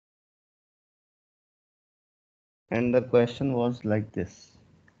And the question was like this.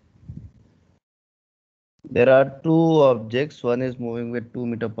 There are two objects. One is moving with 2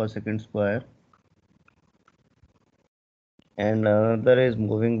 meter per second square and another is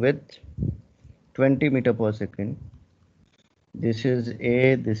moving with 20 meter per second. This is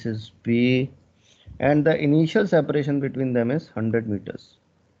A, this is B, and the initial separation between them is 100 meters.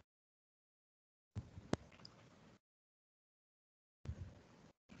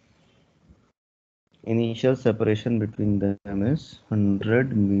 Initial separation between them is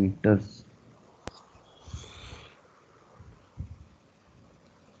 100 meters.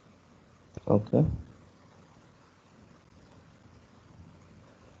 Okay.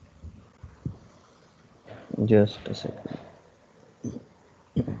 Just a second.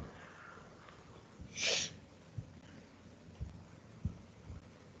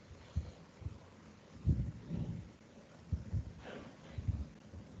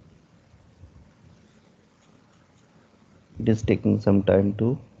 It is taking some time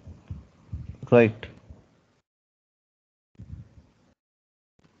to write.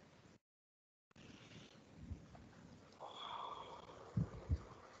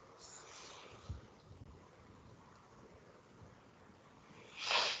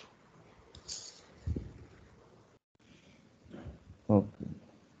 Okay.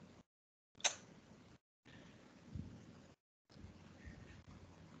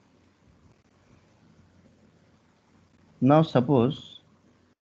 Now suppose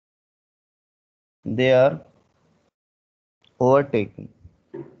they are overtaking,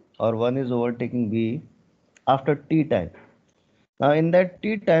 or one is overtaking B after T time. Now in that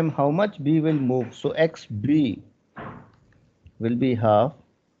T time, how much B will move? So XB will be half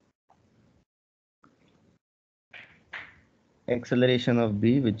acceleration of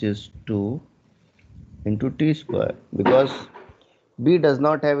B, which is 2 into T square, because B does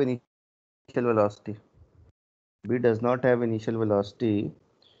not have initial velocity. B does not have initial velocity.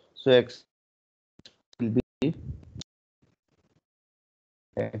 So X will be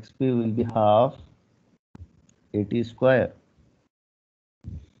XB will be half AT square,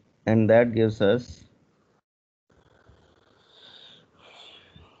 and that gives us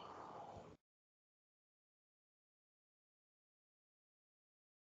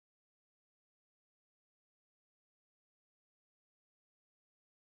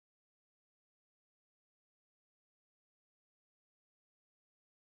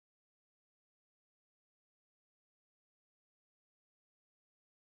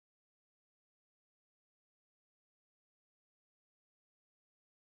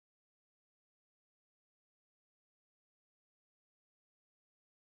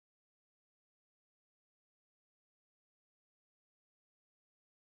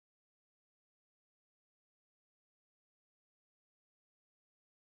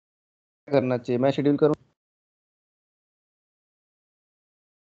करना चाहिए, मैं schedule करूं.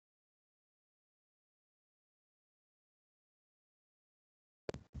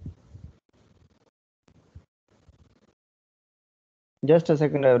 Just a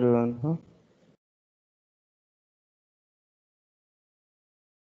second, everyone. Huh?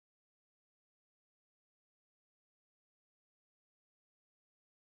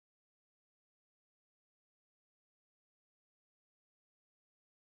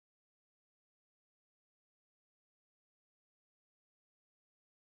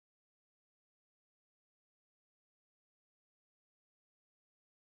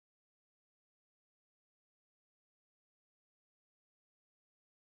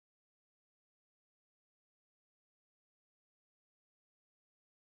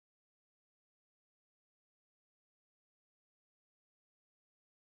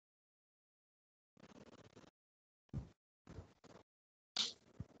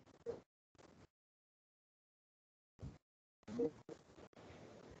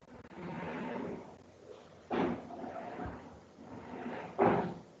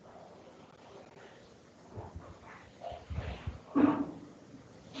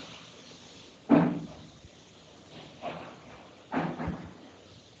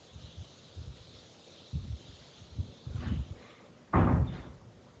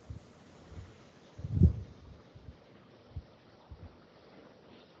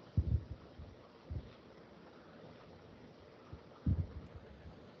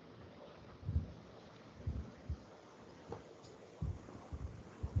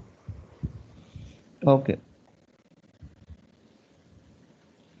 Okay.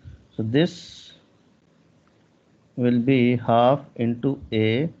 So this will be half into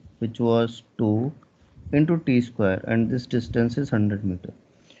A, which was 2 into T square, and this distance is 100 meter.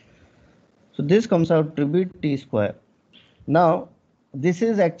 So this comes out to be T square. Now this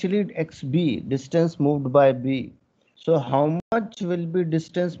is actually XB, distance moved by B. So how much will be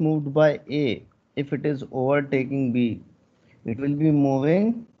distance moved by A if it is overtaking B? It will be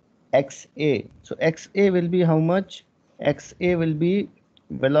moving XA. So XA will be how much? XA will be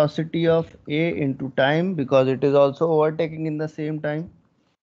velocity of A into time, because it is also overtaking in the same time.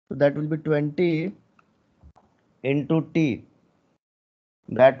 So that will be 20 into T.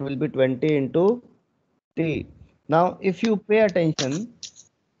 That will be 20 into T. Now if you pay attention,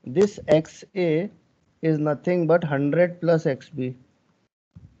 this XA is nothing but 100 plus XB.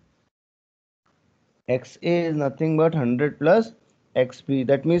 XA is nothing but 100 plus XB.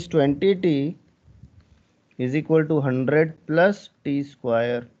 That means 20T is equal to 100 plus T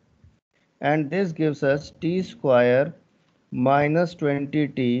square. And this gives us T square minus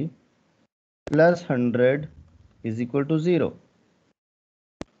 20T plus 100 is equal to 0.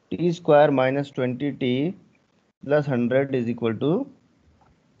 T square minus 20T plus 100 is equal to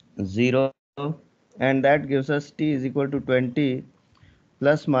 0. And that gives us T is equal to 20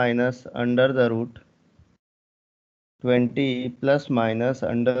 plus minus under the root 20 plus minus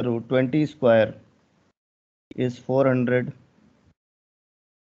under root 20 square is 400.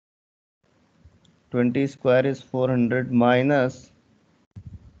 20 square is 400 minus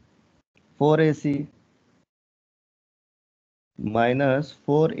 4AC minus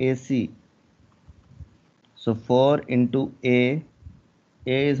 4AC. So 4 into A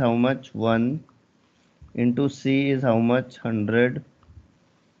is how much? 1 into C is how much? 100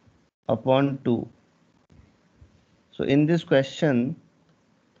 upon 2. So in this question,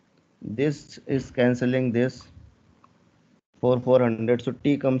 this is cancelling this for 400. So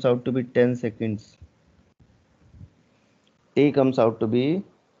T comes out to be 10 seconds. T comes out to be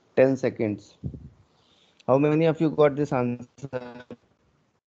 10 seconds. How many of you got this answer?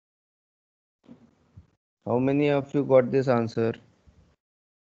 How many of you got this answer?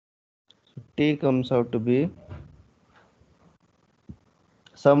 T comes out to be.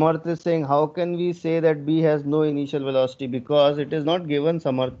 Samarth is saying, how can we say that B has no initial velocity? Because it is not given,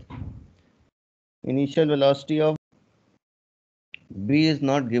 Samarth. Initial velocity of B is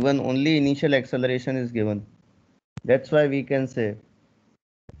not given, only initial acceleration is given. That's why we can say.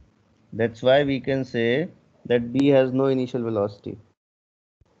 That's why we can say that B has no initial velocity.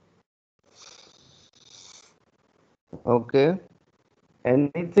 Okay.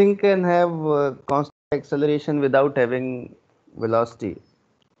 Anything can have constant acceleration without having velocity.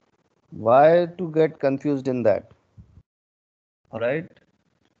 Why to get confused in that? All right.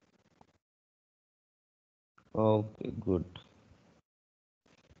 Okay, good.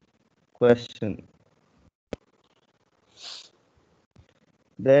 Question.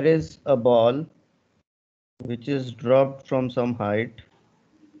 There is a ball which is dropped from some height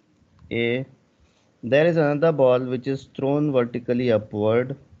A. There is another ball which is thrown vertically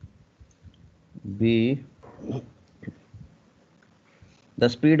upward B. The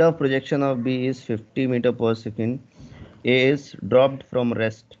speed of projection of B is 50 meter per second. A is dropped from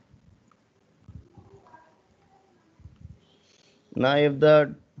rest. Now if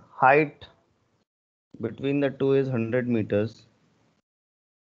the height between the two is 100 meters,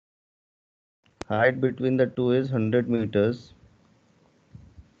 height between the two is 100 meters,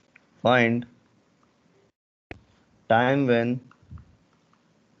 find time when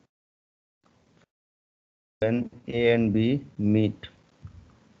A and B meet.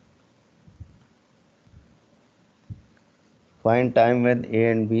 Find time when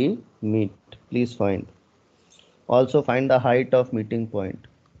A and B meet. Please find. Also find the height of meeting point.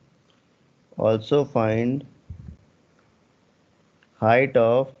 Also find height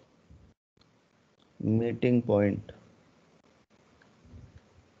of meeting point.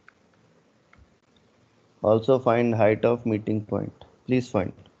 Also find height of meeting point. Please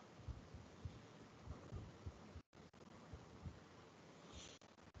find.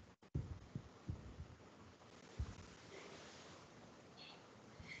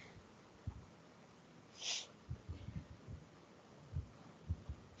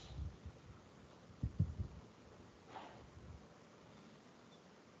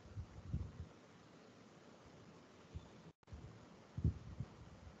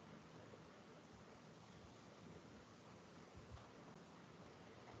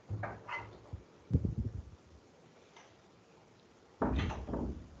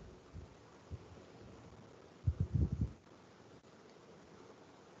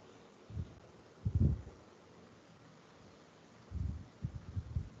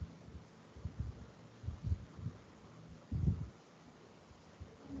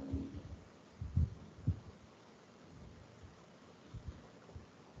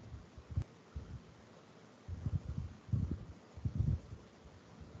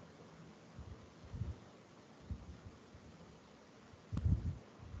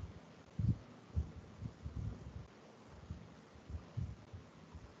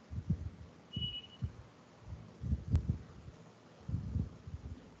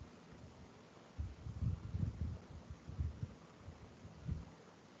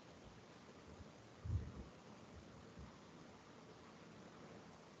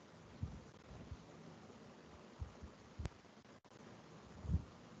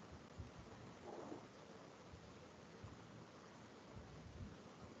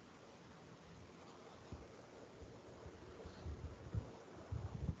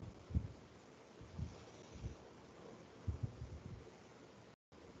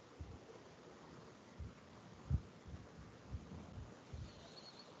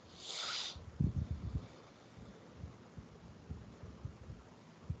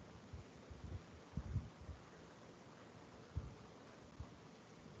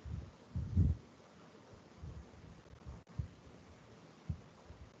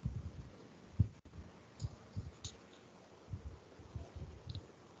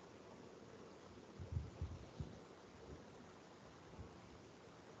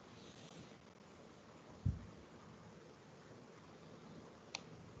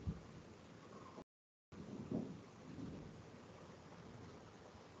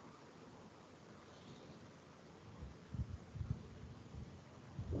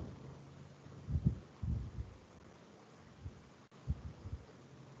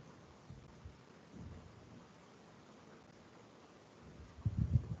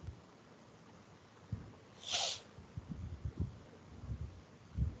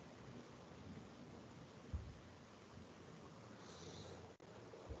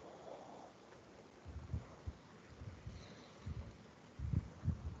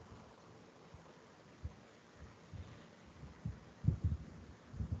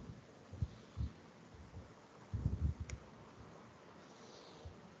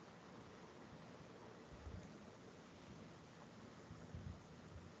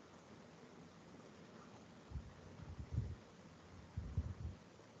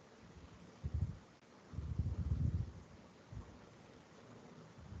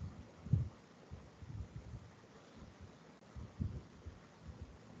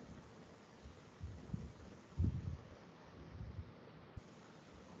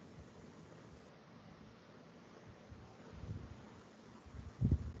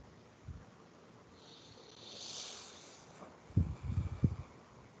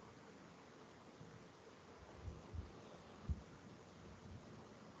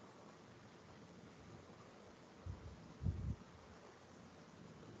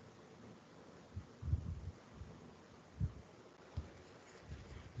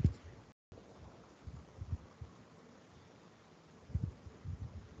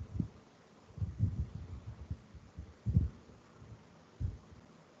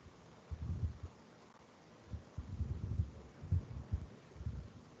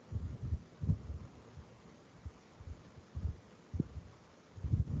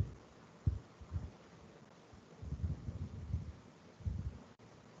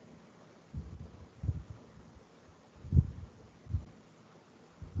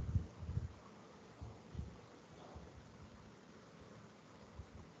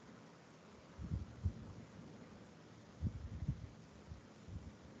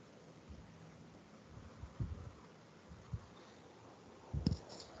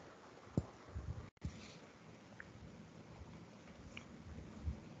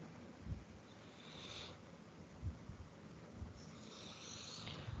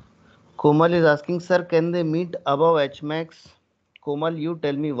 Komal is asking, sir, can they meet above H max? Komal, you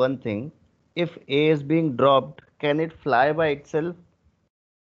tell me one thing. If A is being dropped, can it fly by itself?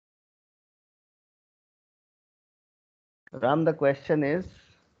 Ram, the question is,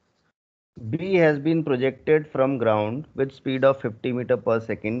 B has been projected from ground with speed of 50 meter per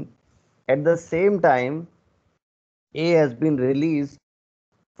second. At the same time, A has been released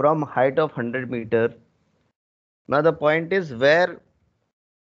from height of 100 meter. Now the point is where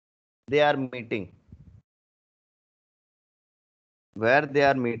they are meeting. Where they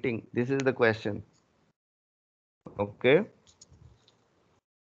are meeting. This is the question. Okay.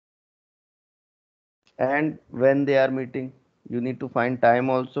 And when they are meeting, you need to find time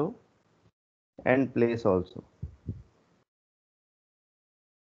also and place also.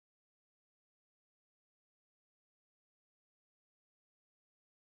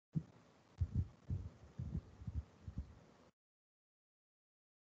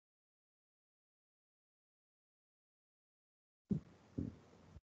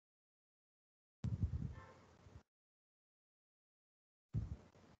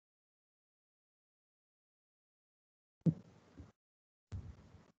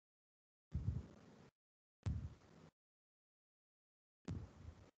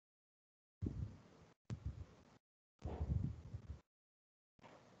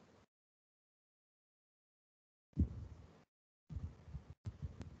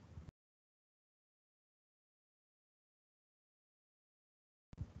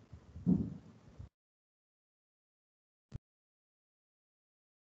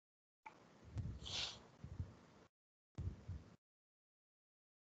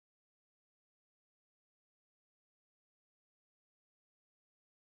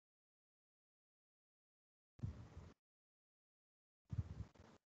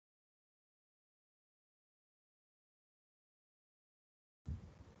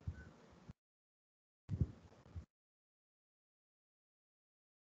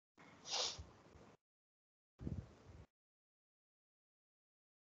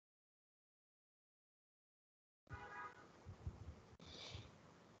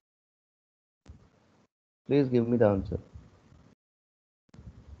 Please give me the answer.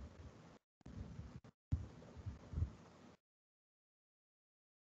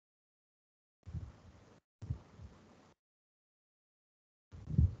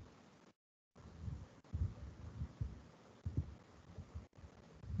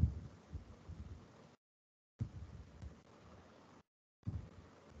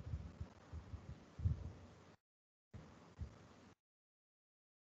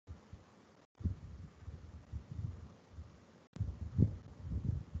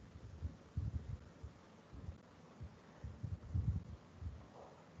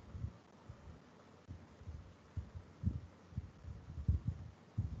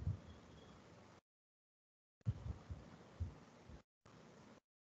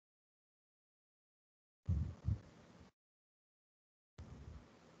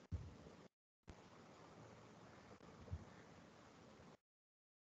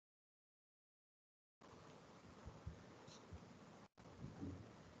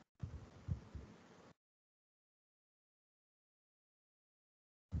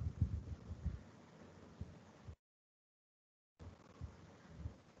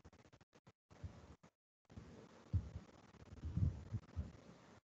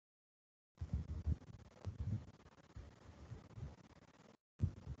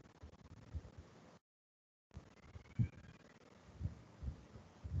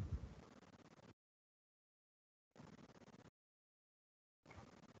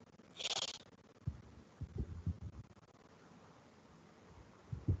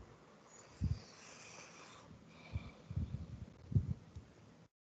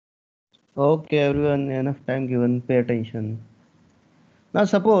 Okay, everyone, enough time given. Pay attention. Now,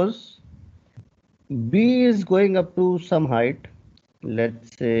 suppose B is going up to some height,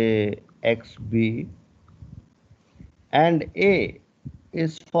 let's say XB, and A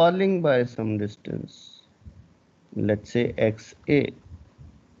is falling by some distance, let's say XA.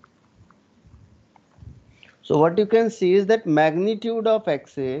 So, what you can see is that magnitude of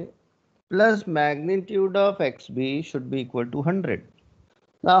XA plus magnitude of XB should be equal to 100.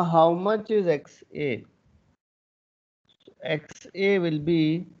 Now, how much is XA? XA will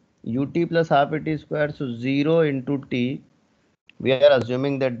be ut plus half at square, so 0 into t. We are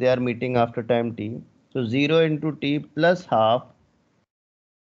assuming that they are meeting after time t. So 0 into t plus half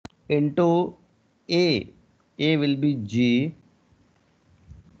into A. A will be g.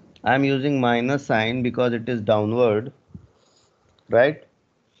 I am using minus sign because it is downward, right?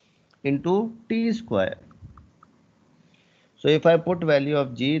 Into t square. So if I put value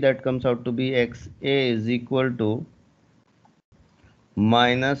of g, that comes out to be xa is equal to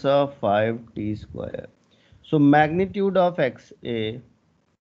minus of 5t square. So magnitude of xa,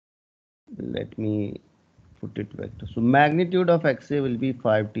 let me put it vector. So magnitude of xa will be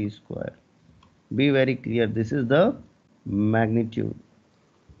 5t square. Be very clear, this is the magnitude.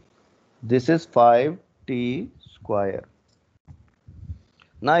 This is 5t square.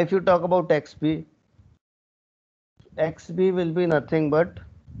 Now if you talk about xb, xb will be nothing but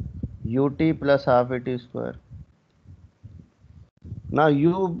ut plus half at square. Now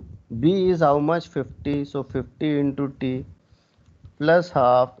ub is how much? 50. So 50 into t plus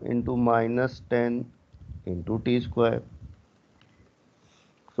half into minus 10 into t square.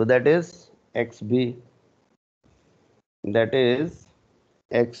 So that is xb. That is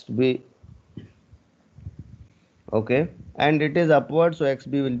xb. Okay. And it is upward, so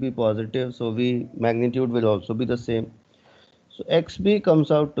xb will be positive. So v magnitude will also be the same. So xb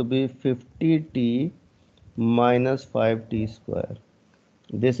comes out to be 50t minus 5t square.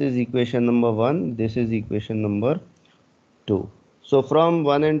 This is equation number 1. This is equation number 2. So from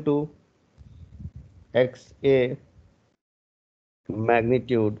 1 and 2, xa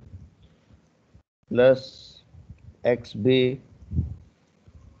magnitude plus xb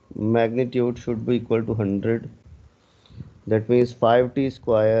magnitude should be equal to 100. That means 5t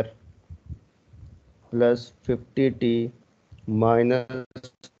square plus 50t minus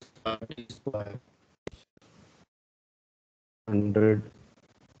 5t square 100.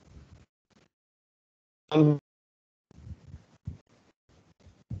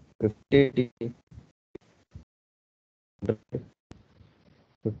 50t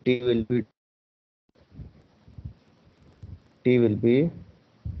 50 will be t will be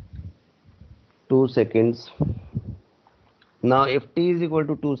 2 seconds. Now if t is equal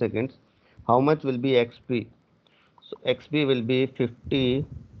to 2 seconds, how much will be xp? So xp will be 50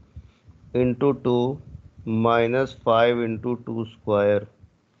 into 2 minus 5 into 2 square.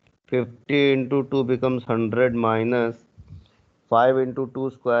 50 into 2 becomes 100 minus 5 into 2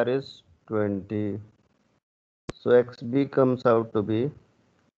 square is 20. So xb comes out to be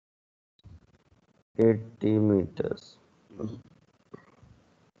 80 meters.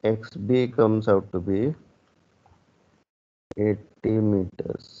 xb comes out to be 80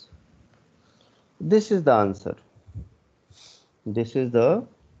 meters. This is the answer. This is the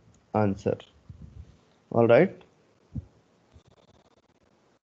answer. All right.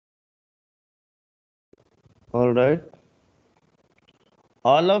 All right.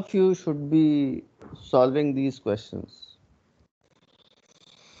 All of you should be solving these questions.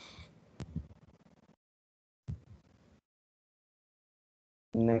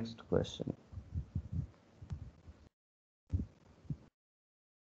 Next question.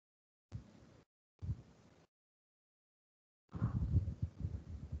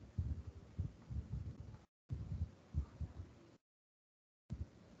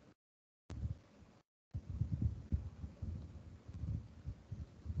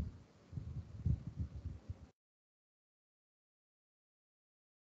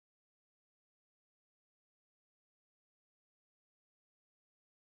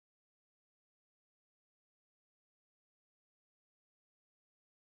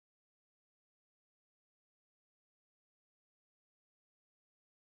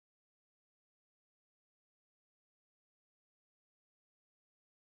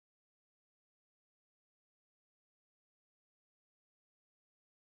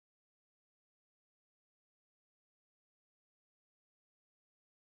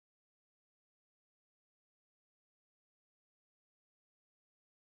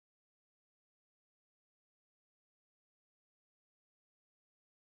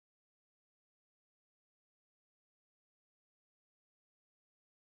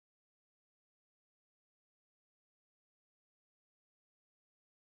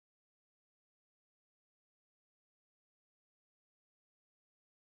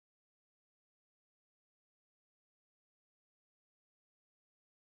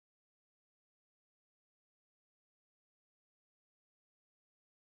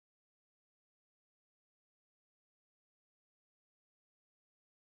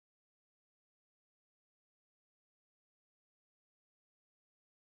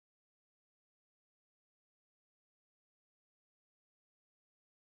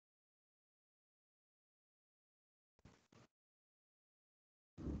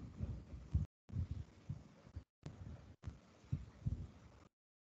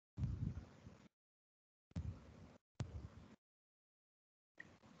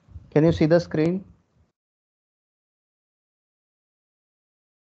 Can you see the screen?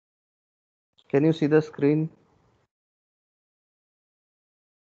 Can you see the screen?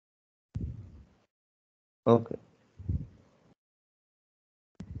 Okay.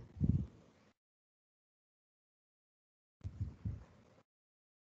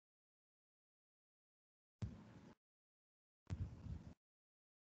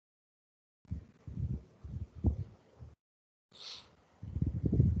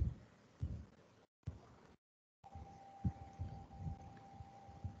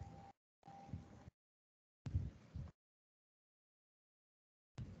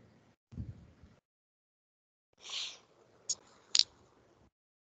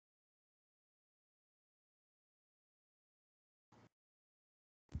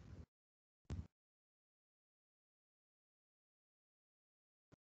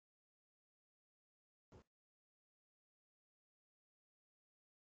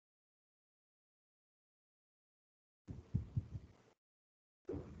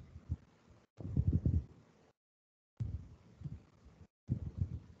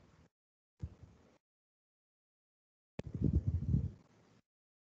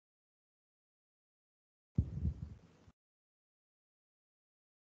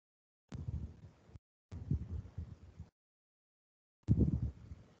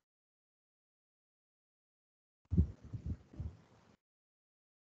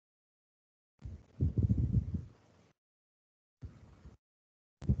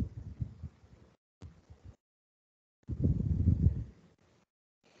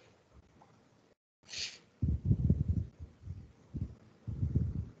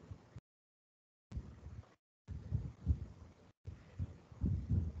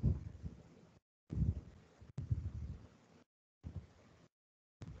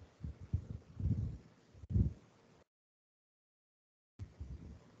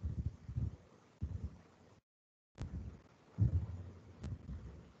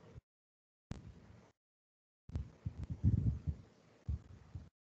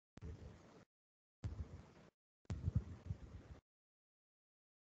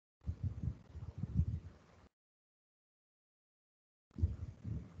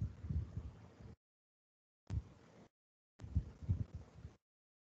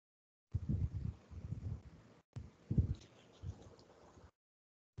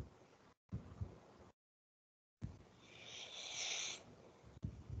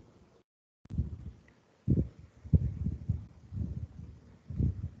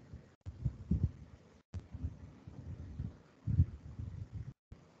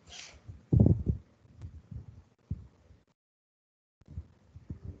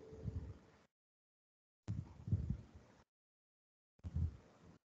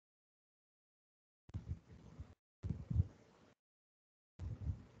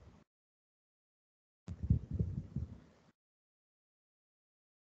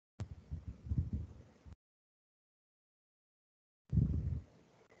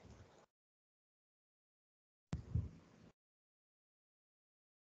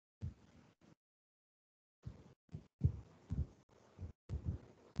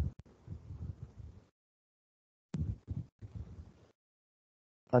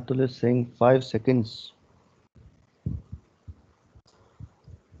 Atul is saying 5 seconds.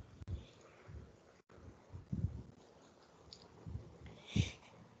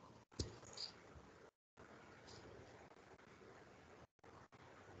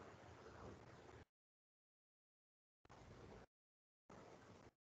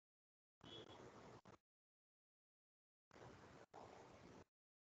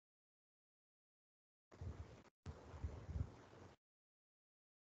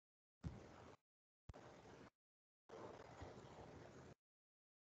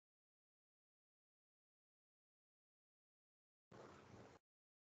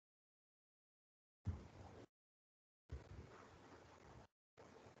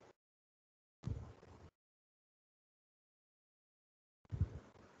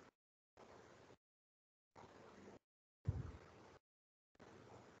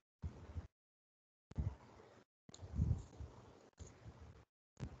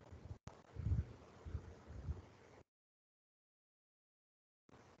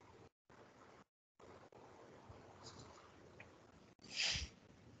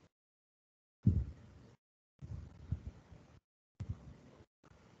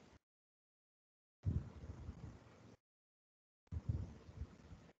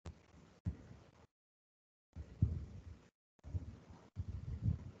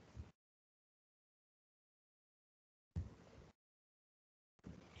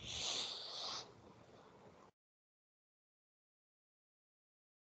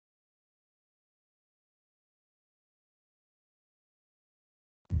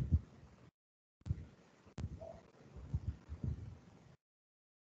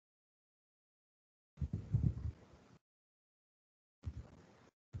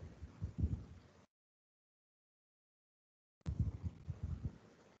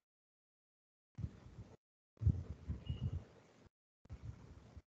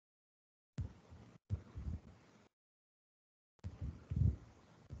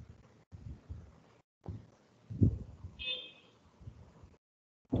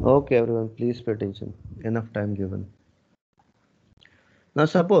 Okay, everyone, please pay attention. Enough time given. Now,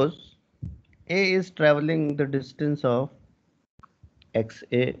 suppose A is traveling the distance of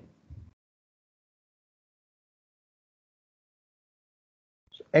XA.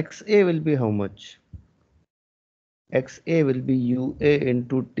 So XA will be how much? XA will be UA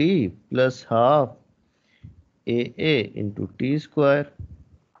into T plus half AA into T square.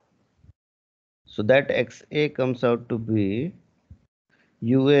 So that XA comes out to be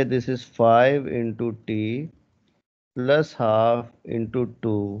UA, this is 5 into T plus half into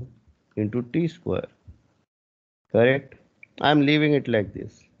 2 into T square. Correct? I'm leaving it like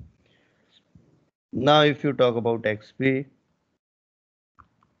this. Now if you talk about XB,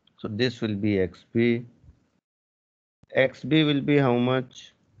 so this will be XB. XB will be how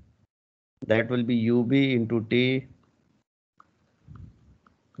much? That will be UB into T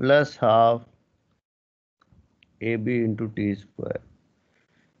plus half AB into T square.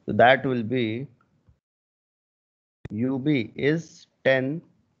 So that will be UB is 10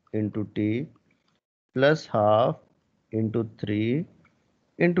 into T plus half into 3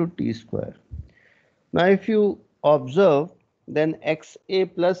 into T square. Now if you observe, then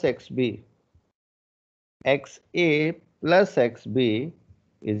XA plus XB, XA plus XB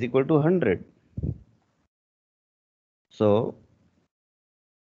is equal to 100. So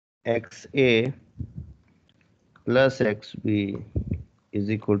XA plus XB is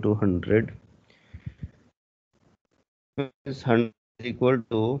equal to 100. Is 100 is equal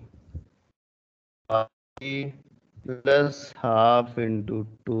to 5 plus half into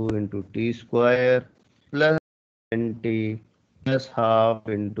 2 into T square plus 20 plus half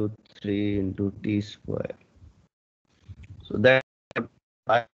into 3 into T square. So that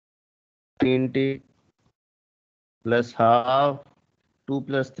 5 plus half 2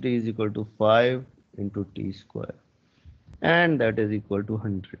 plus 3 is equal to 5 into T square, and that is equal to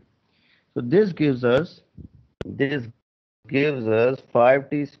 100. So this gives us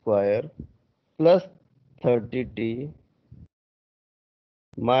 5T square plus 30T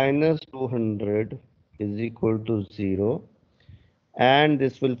minus 200 is equal to 0, and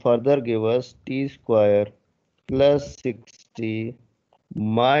this will further give us T square plus 60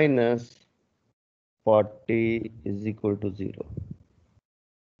 minus 40 is equal to 0.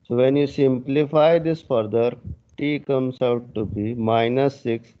 So when you simplify this further, T comes out to be minus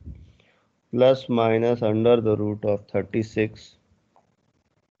 6 plus minus under the root of 36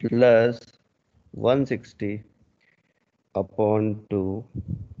 plus 160 upon 2.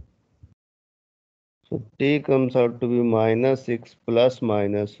 So T comes out to be minus 6 plus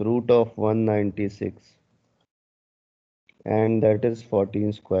minus root of 196, and that is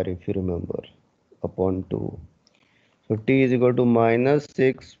 14 square if you remember, upon 2. So T is equal to minus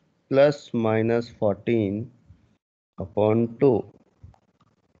 6 plus minus 14 upon 2.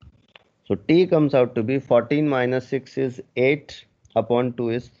 So T comes out to be 14 minus 6 is 8 upon 2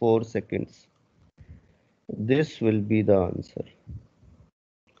 is 4 seconds. This will be the answer.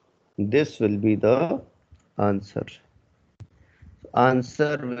 This will be the answer.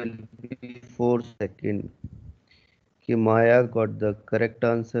 Answer will be 4 seconds. Kimaya got the correct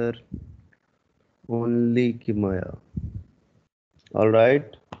answer. Only Kimaya.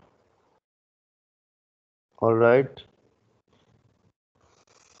 Alright. Alright.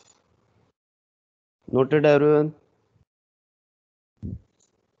 Noted everyone?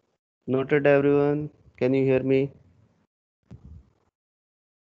 Noted everyone? Can you hear me?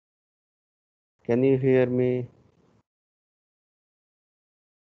 Can you hear me?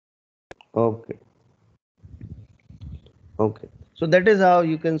 Okay. Okay. So that is how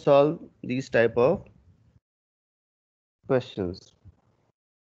you can solve these type of questions.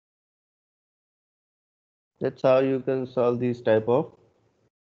 That's how you can solve these type of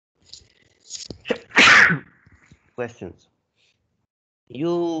questions.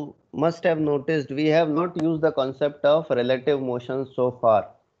 You must have noticed we have not used the concept of relative motion so far.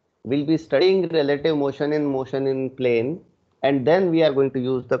 We'll be studying relative motion in plane, and then we are going to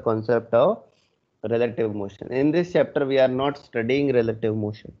use the concept of relative motion. In this chapter, we are not studying relative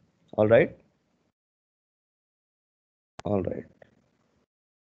motion. All right. All right.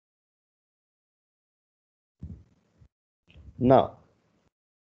 Now,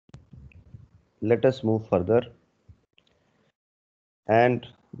 let us move further, and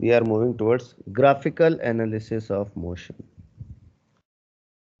we are moving towards graphical analysis of motion.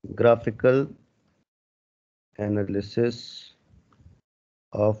 Graphical analysis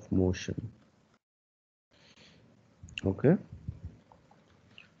of motion. Okay.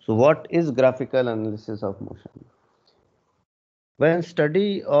 So what is graphical analysis of motion? When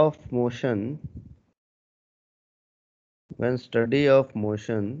study of motion When study of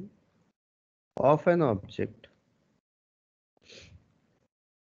motion of an object,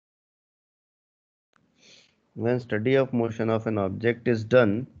 when study of motion of an object is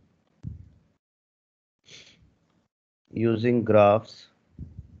done using graphs,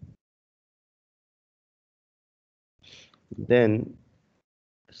 then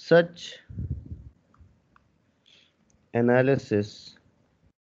such analysis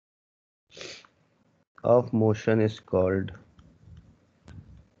of motion is called,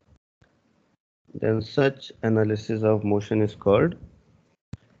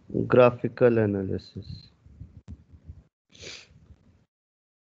 graphical analysis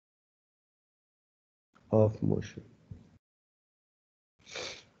of motion.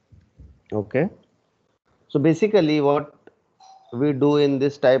 Okay, so basically what we do in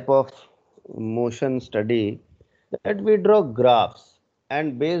this type of motion study, that we draw graphs,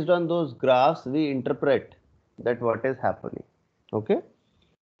 and based on those graphs we interpret that what is happening. Okay,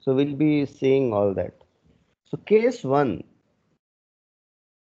 so we'll be seeing all that. So case 1,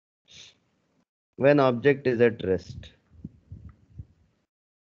 when object is at rest.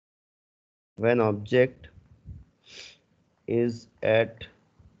 When object is at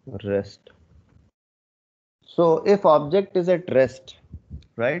rest. So if object is at rest,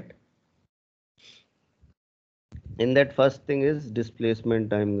 right, in that first thing is displacement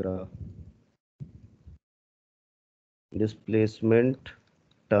time graph. Displacement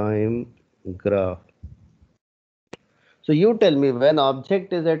time graph. So you tell me, when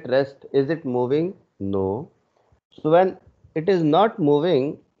object is at rest, is it moving? No. So when it is not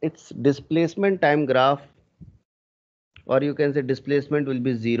moving, its displacement time graph, or you can say displacement, will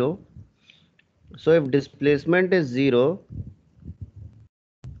be 0. So if displacement is 0,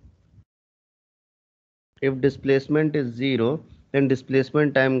 then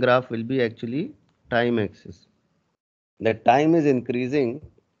displacement time graph will be actually time axis. That time is increasing,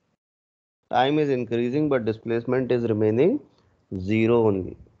 but displacement is remaining 0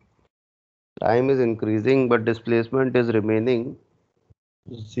 only. Time is increasing, but displacement is remaining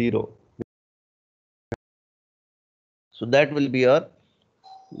 0. So that will be your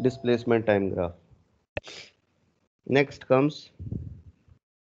displacement time graph. Next comes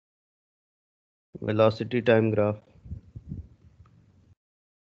velocity time graph.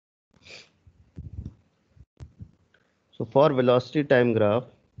 So for velocity time graph,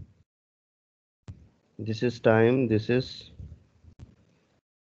 this is time, this is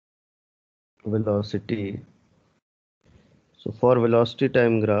velocity. So for velocity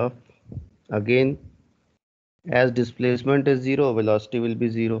time graph, again, as displacement is 0, velocity will be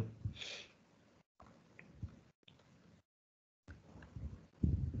 0.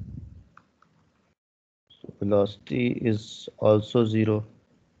 So velocity is also 0.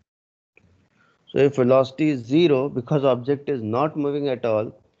 So if velocity is 0, because object is not moving at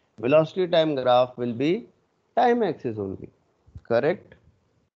all, velocity time graph will be time axis only. Correct?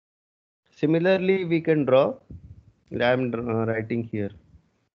 Similarly, we can draw, I am writing here,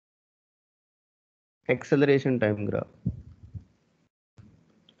 acceleration time graph.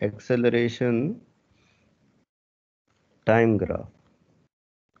 Acceleration time graph.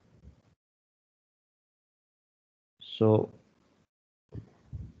 So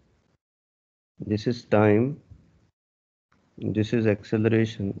this is time, this is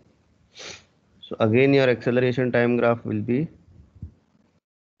acceleration. So again your acceleration time graph will be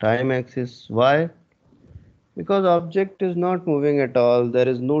time axis. Why? Because object is not moving at all, there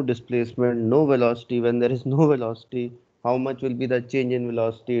is no displacement, no velocity. When there is no velocity, how much will be the change in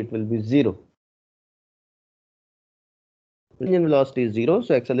velocity? It will be 0. Change in velocity is 0,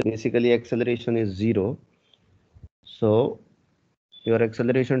 so basically acceleration is 0. So your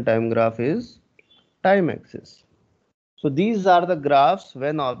acceleration time graph is time axis. So these are the graphs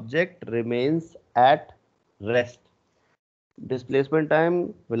when object remains at rest. Displacement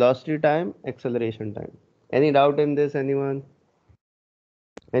time, velocity time, acceleration time. Any doubt in this, anyone?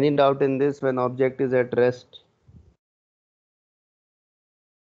 Any doubt in this when object is at rest?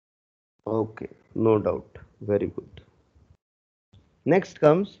 Okay, no doubt. Very good. Next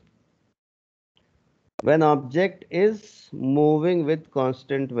comes when object is moving with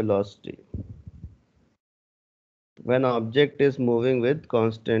constant velocity. When object is moving with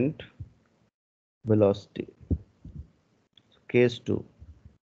constant velocity. Case 2.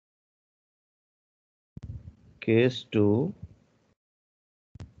 Case 2,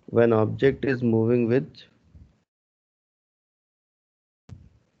 when object is moving with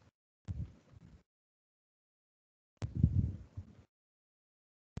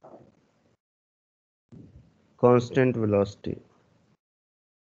constant velocity.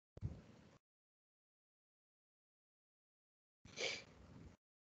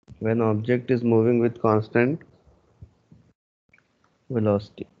 when object is moving with constant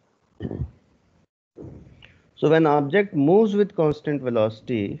velocity. So when object moves with constant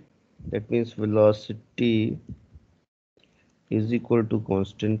velocity, that means velocity is equal to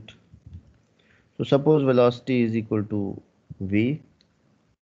constant. So suppose velocity is equal to v.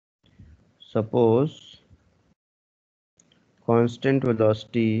 Suppose constant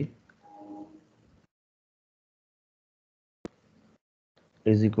velocity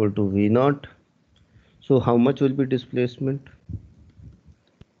is equal to v naught. So how much will be displacement?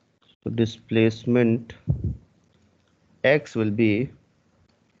 So displacement x will be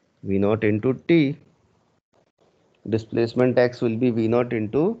v naught into t. Displacement x will be v naught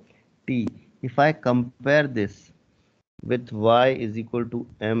into t. If I compare this with y is equal to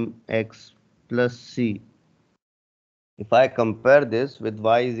mx plus c, if I compare this with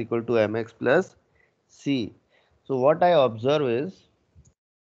y is equal to mx plus c, so what I observe is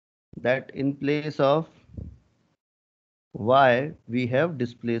that in place of y we have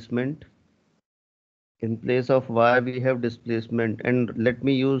displacement, in place of y we have displacement, and let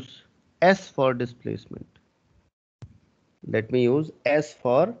me use s for displacement. Let me use s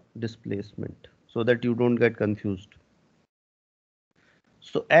for displacement so that you don't get confused.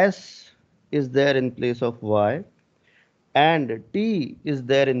 So s is there in place of y and t is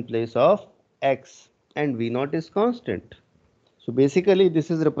there in place of x, and v naught is constant. So basically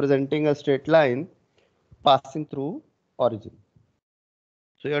this is representing a straight line passing through origin.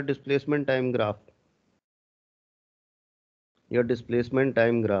 So your displacement time graph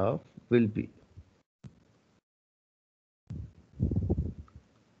will be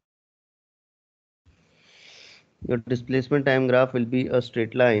a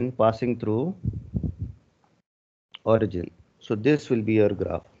straight line passing through origin. So this will be your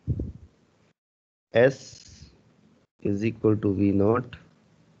graph. S is equal to V naught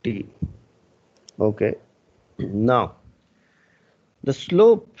T. Okay. Now the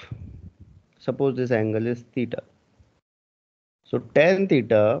slope, suppose this angle is theta. So tan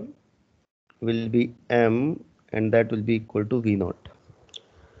theta will be M, and that will be equal to V naught.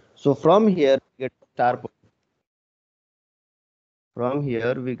 So from here we get star point. From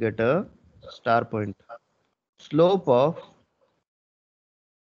here we get a star point. Slope of,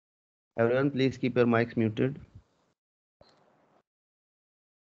 everyone please keep your mics muted.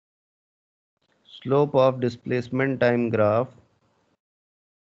 Slope of displacement time graph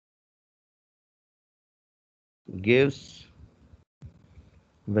gives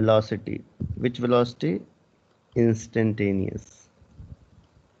velocity. Which velocity? Instantaneous.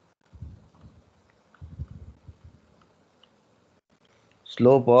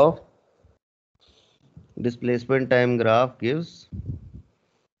 Slope of displacement time graph gives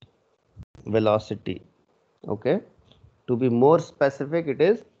velocity. Okay. To be more specific, it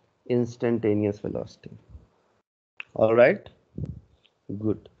is instantaneous velocity. All right.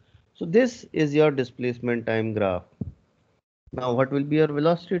 Good. So this is your displacement time graph. Now what will be your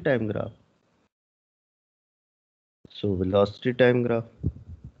velocity time graph? So velocity time graph.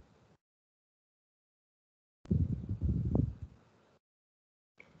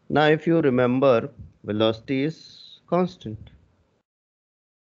 Now if you remember, velocity is constant.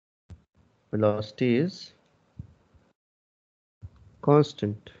 Velocity is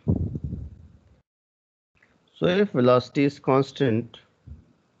constant. So if velocity is constant,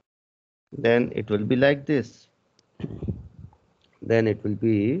 then it will be like this. Then it will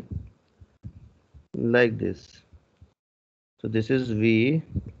be like this. So this is V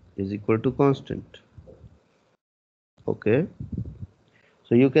is equal to constant. Okay.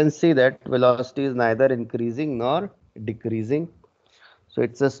 So you can see that velocity is neither increasing nor decreasing. So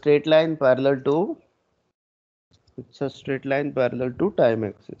it's a straight line parallel to time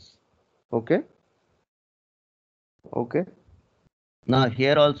axis. Okay. Okay. Now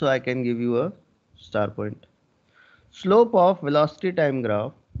here also I can give you a star point. Slope of velocity time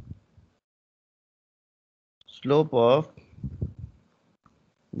graph. Slope of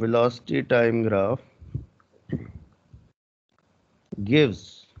velocity time graph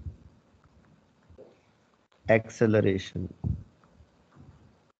gives acceleration.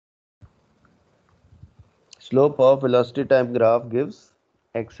 Slope of velocity time graph gives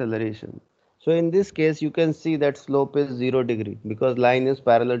acceleration. So in this case, you can see that slope is 0 degree because line is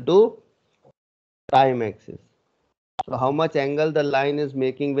parallel to time axis. So how much angle the line is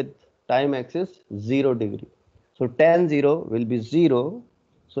making with time axis? 0 degree. So tan 0 will be 0.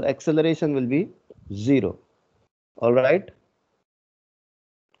 So acceleration will be 0. All right.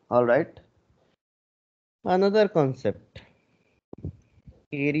 All right. Another concept.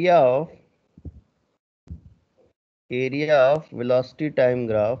 Area of velocity time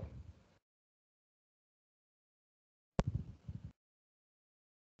graph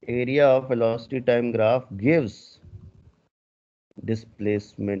area of velocity time graph gives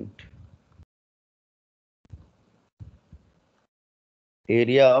displacement.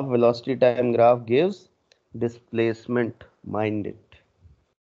 Area of velocity time graph gives displacement. Mind it.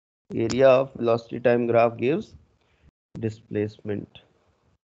 Area of velocity time graph gives displacement.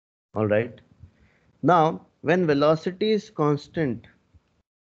 All right. Now, when velocity is constant,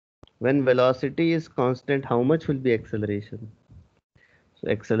 how much will be acceleration? So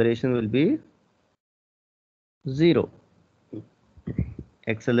acceleration will be 0.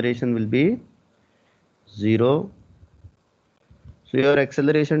 Acceleration will be 0. So your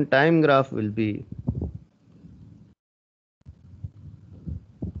acceleration time graph will be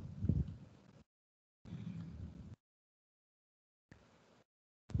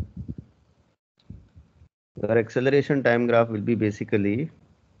basically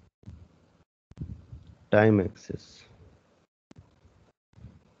time axis.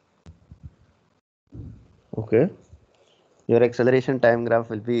 Okay. Your acceleration time graph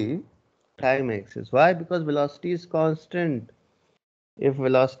will be time axis. Why? Because velocity is constant. If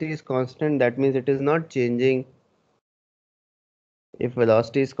velocity is constant, that means it is not changing. If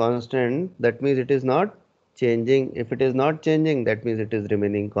velocity is constant, that means it is not changing. If it is not changing, that means it is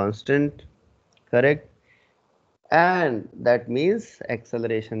remaining constant. Correct? And that means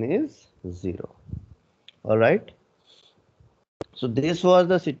acceleration is 0. All right. So this was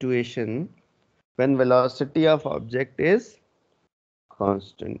the situation when velocity of object is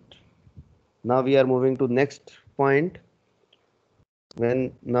constant. Now we are moving to next point.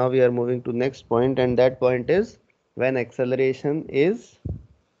 And that point is when acceleration is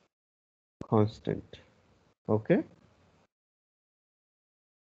constant. Okay.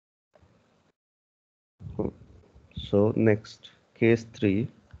 So next, case 3,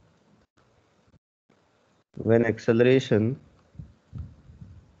 when acceleration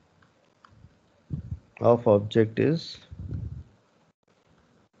of object is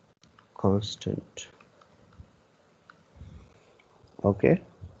constant. Okay.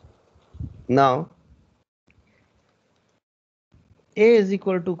 Now A is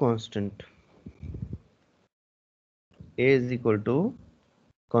equal to constant. A is equal to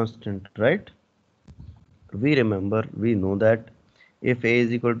constant, right? We know that if A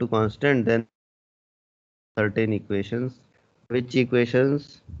is equal to constant, then certain equations. Which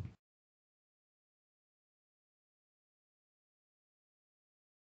equations?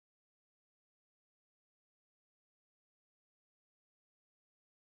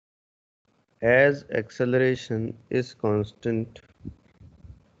 As acceleration is constant,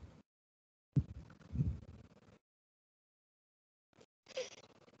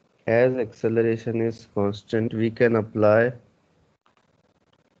 we can apply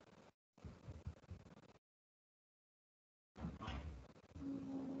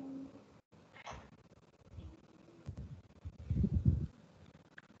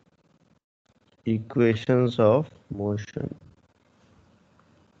equations of motion.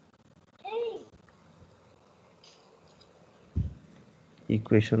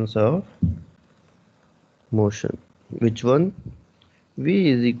 Equations of motion. Which one? V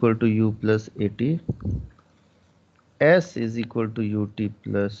is equal to U plus AT. S is equal to UT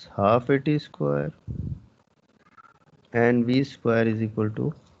plus half AT square. And V square is equal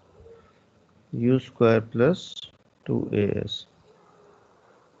to U square plus 2AS.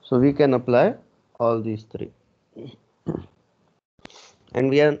 So we can apply all these three.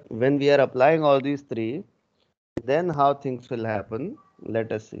 And when we are applying all these three, then how things will happen,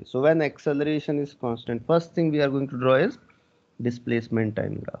 let us see. So when acceleration is constant, first thing we are going to draw is displacement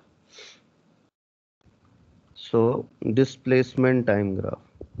time graph. So displacement time graph.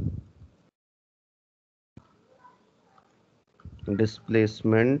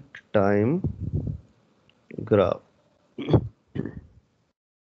 Displacement time graph.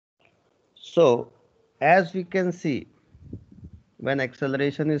 So as we can see, when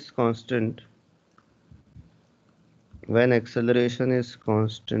acceleration is constant,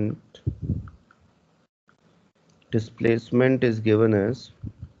 displacement is given as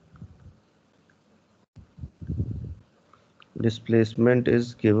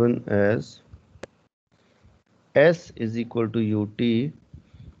S is equal to UT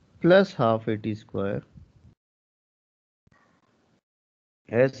plus half AT square.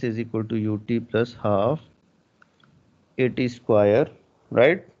 S is equal to UT plus half AT square,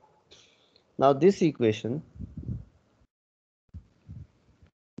 right? Now this equation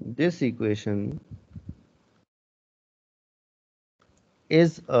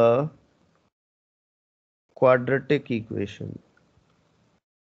is a quadratic equation.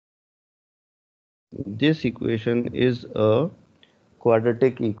 This equation is a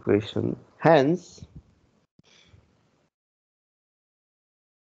quadratic equation. Hence,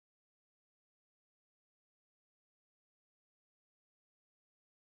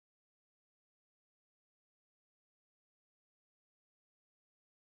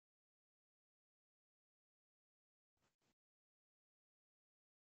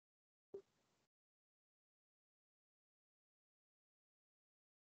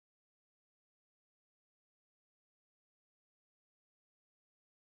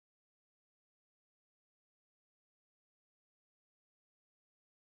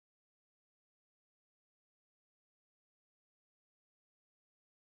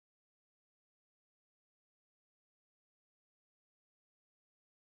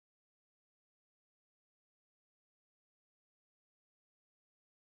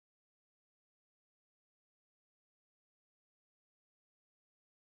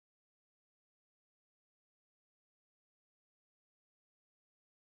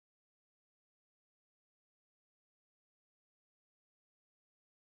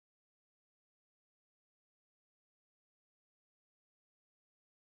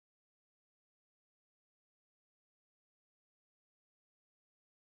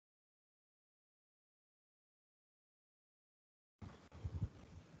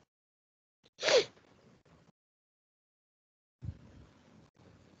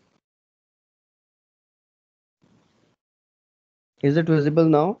 is it visible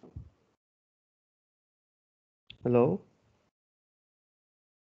now? Hello?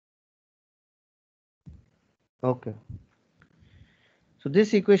 Okay. So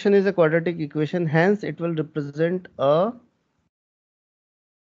this equation is a quadratic equation, hence it will represent a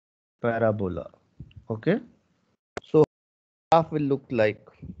parabola. Okay. So graph will look like.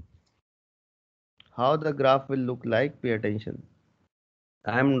 How the graph will look like, pay attention.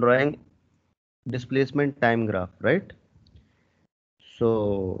 I am drawing displacement time graph, right?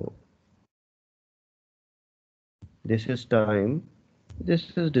 So this is time,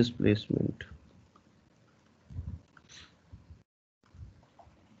 this is displacement.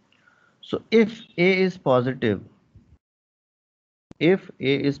 So if A is positive,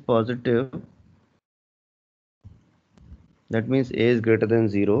 that means A is greater than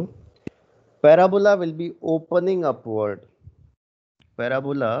 0, parabola will be opening upward.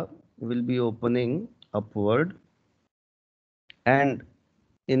 Parabola will be opening upward, and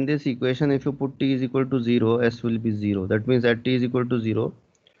in this equation, if you put t is equal to 0, s will be 0. That means at t is equal to 0,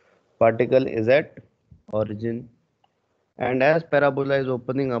 particle is at origin, and as parabola is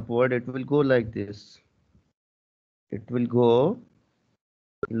opening upward, it will go like this. It will go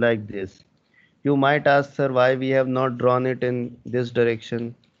like this. You might ask, sir, why we have not drawn it in this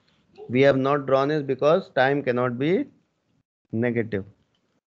direction? We have not drawn it because time cannot be negative.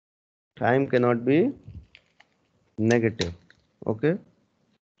 Time cannot be negative. Okay.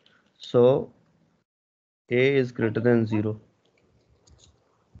 So A is greater than 0.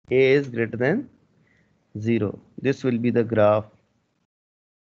 A is greater than 0. This will be the graph.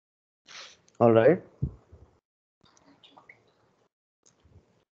 All right.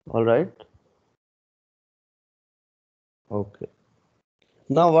 All right. Okay.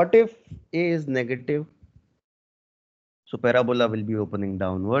 Now what if A is negative? So parabola will be opening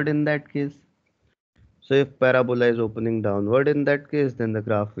downward in that case. So if parabola is opening downward in that case, then the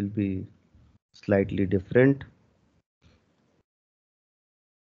graph will be slightly different.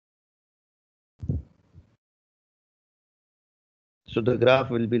 So the graph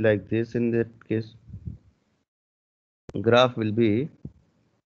will be like this in that case. Graph will be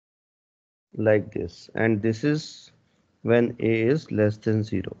like this, and this is when A is less than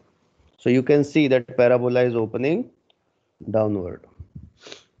 0. So you can see that parabola is opening downward.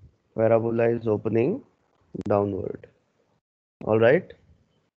 Parabola is opening downward. All right.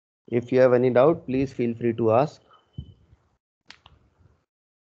 If you have any doubt, please feel free to ask.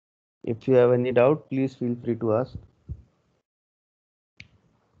 If you have any doubt, please feel free to ask.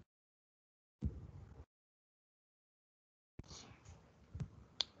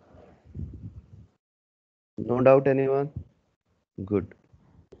 No doubt, anyone? Good.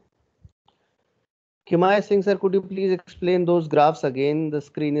 Kimai Singh sir, could you please explain those graphs again? The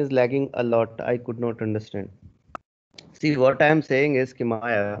screen is lagging a lot. I could not understand. See, what I am saying is,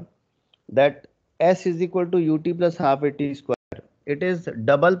 Kimaya, that S is equal to ut plus half a t square. It is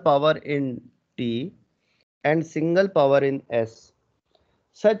double power in t and single power in S.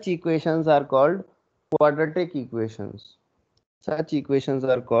 Such equations are called quadratic equations. Such equations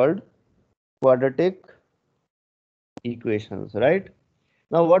are called quadratic equations, right?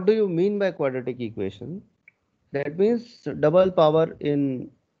 Now, what do you mean by quadratic equation? That means double power in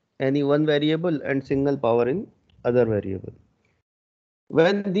any one variable and single power in other variable.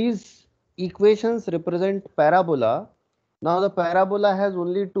 When these equations represent parabola, now the parabola has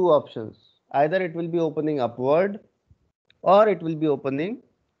only two options. Either it will be opening upward or it will be opening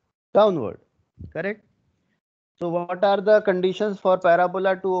downward. Correct? So what are the conditions for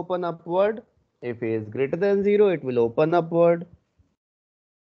parabola to open upward? If a is greater than 0, it will open upward.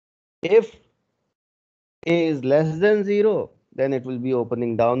 If a is less than 0, then it will be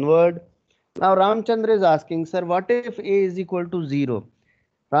opening downward. Now Ramchandra is asking, sir, what if a is equal to 0?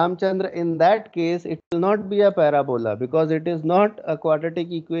 Ramchandra, in that case, it will not be a parabola because it is not a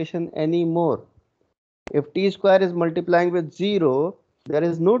quadratic equation anymore. If t square is multiplying with 0, there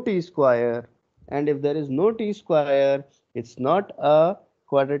is no t square. And if there is no t square, it's not a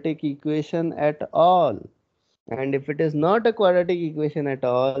quadratic equation at all. And if it is not a quadratic equation at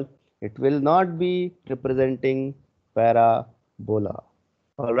all, it will not be representing parabola.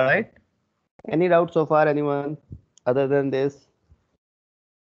 Alright? Any doubt so far, anyone? Other than this?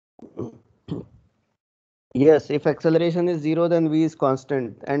 Yes, if acceleration is 0, then v is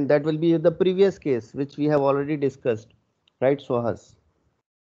constant, and that will be the previous case which we have already discussed, right, Suhas?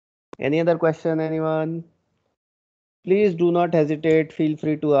 Any other question, anyone? Please do not hesitate, feel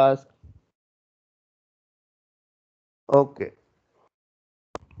free to ask. Okay,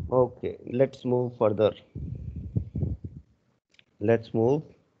 okay, let's move further. Let's move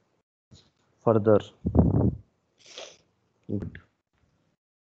further. Good,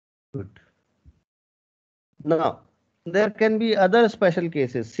 good. Now, there can be other special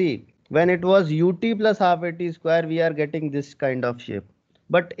cases. See, when it was ut plus half at square, we are getting this kind of shape.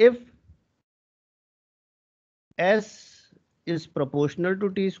 But if s is proportional to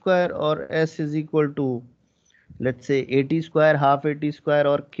t square or s is equal to, let's say, at square, half at square,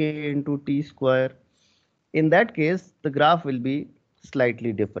 or k into t square, in that case, the graph will be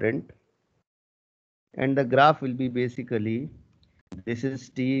slightly different. And the graph will be basically, this is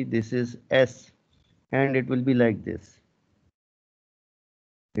t, this is s, and it will be like this.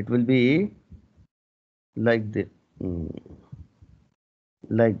 It will be like this.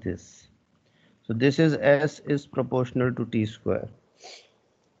 Like this. So this is s is proportional to t square.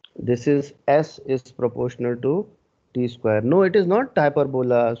 This is s is proportional to t square. No, it is not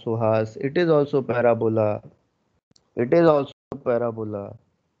hyperbola, Suhas. It is also parabola. It is also parabola.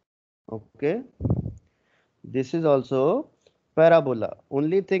 Okay. This is also parabola.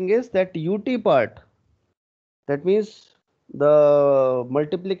 Only thing is that ut part, that means the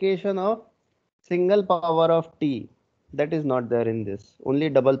multiplication of single power of t, that is not there in this. Only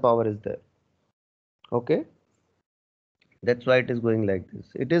double power is there. Okay. That's why it is going like this.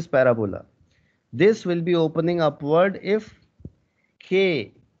 It is parabola. This will be opening upward if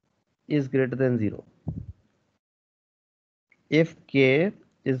k is greater than 0. If k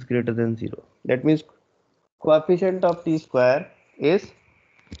is greater than 0. That means coefficient of t square is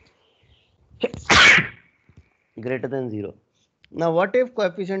greater than 0. Now what if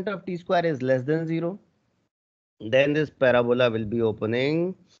coefficient of t square is less than 0? Then this parabola will be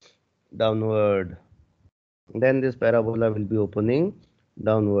opening downward. Then this parabola will be opening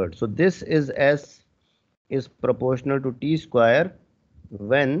downward. So this is s is proportional to t square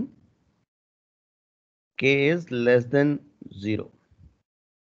when k is less than 0.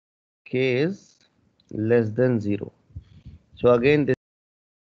 K is less than 0. So again, this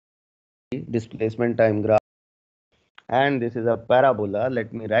is displacement time graph, and this is a parabola.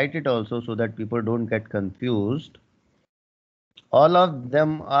 Let me write it also so that people don't get confused. All of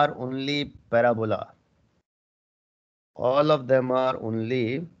them are only parabola. All of them are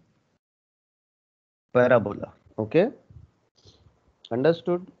only parabola. Okay,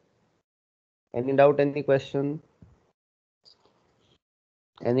 understood? Any doubt, any question?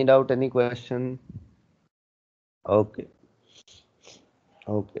 Any doubt, any question? Okay.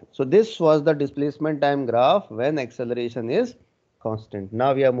 Okay, so this was the displacement time graph when acceleration is constant.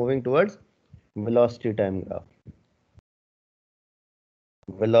 Now we are moving towards velocity time graph.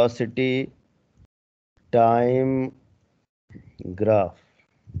 Velocity time graph.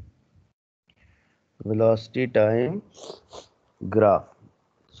 Velocity time graph.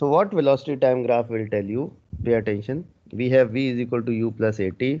 So what velocity time graph will tell you? Pay attention. We have v is equal to u plus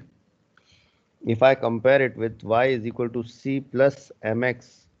at. If I compare it with y is equal to c plus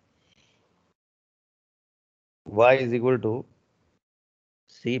mx, y is equal to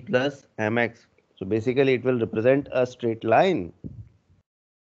c plus mx. So basically it will represent a straight line.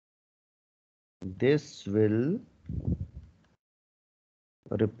 This will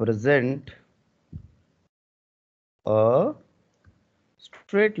represent a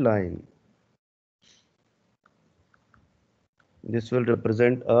straight line. This will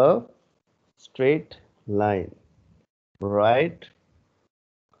represent a straight line, right?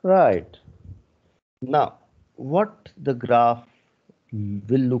 Right. Now, what the graph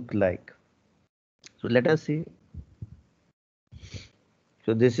will look like? So let us see.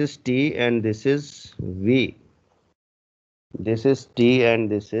 So this is T and this is V. This is T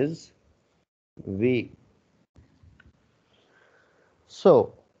and this is V.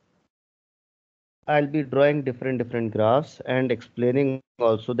 So I'll be drawing different graphs and explaining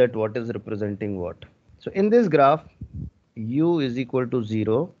also that what is representing what. So in this graph, U is equal to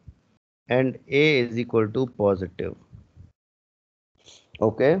 0 and A is equal to positive.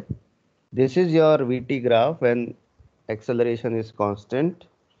 Okay. This is your VT graph when acceleration is constant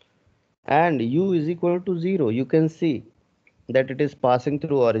and U is equal to 0. You can see that it is passing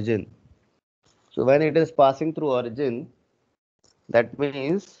through origin. So when it is passing through origin, that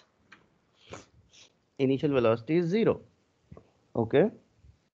means initial velocity is 0. Okay.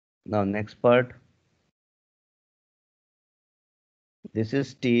 Now next part. This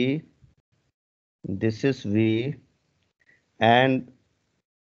is T, this is V, and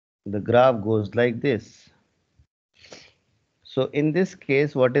the graph goes like this. So in this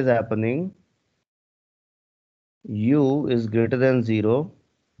case, what is happening? U is greater than 0,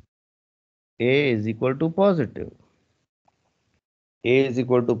 A is equal to positive. A is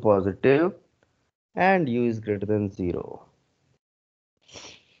equal to positive and U is greater than 0.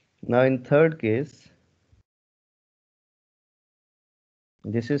 Now in third case,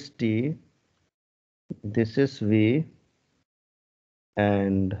 this is T, this is V,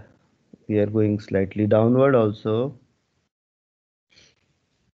 and we are going slightly downward also.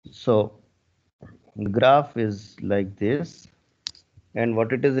 So the graph is like this, and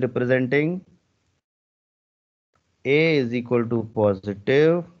what it is representing? A is equal to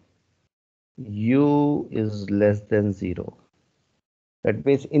positive, U is less than 0. That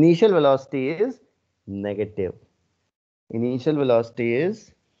means initial velocity is negative. Initial velocity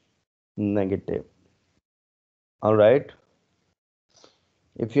is negative. All right.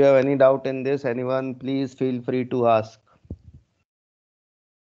 If you have any doubt in this, anyone, please feel free to ask.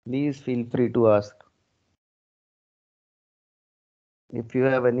 Please feel free to ask. If you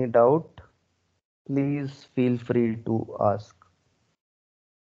have any doubt, please feel free to ask.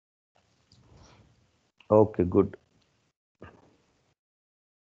 Okay, good.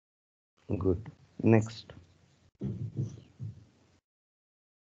 Good. Next.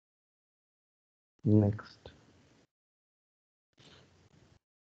 Next.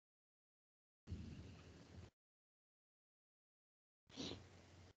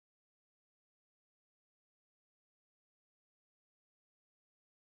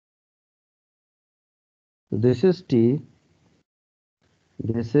 This is T.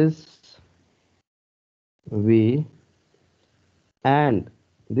 This is V. And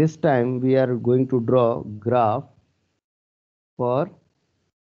this time we are going to draw graph for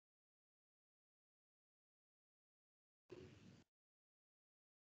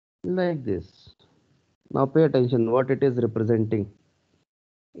like this. Now pay attention what it is representing.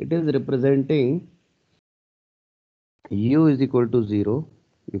 It is representing U is equal to 0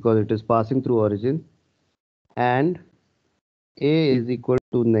 because it is passing through origin and A is equal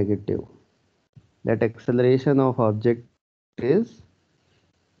to negative. That acceleration of object is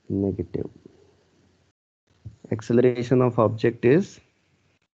negative. Acceleration of object is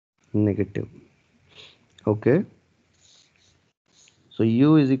negative. Okay. So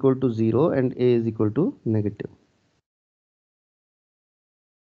U is equal to 0 and A is equal to negative.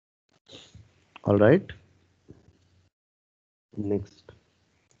 All right. Next.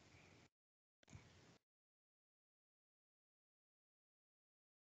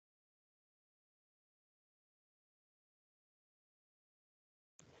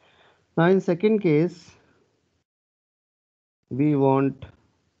 Now in second case, we want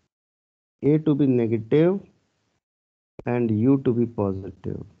A to be negative and U to be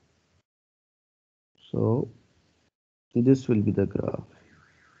positive. So this will be the graph.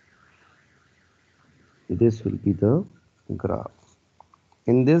 This will be the graph.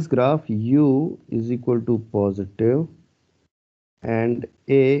 In this graph, U is equal to positive and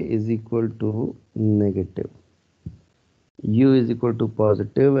A is equal to negative. U is equal to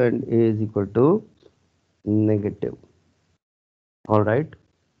positive and A is equal to negative. All right.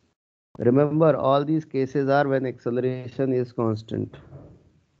 Remember, all these cases are when acceleration is constant.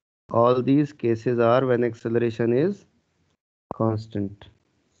 All these cases are when acceleration is constant.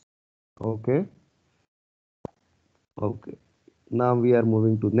 Okay. Okay. Now we are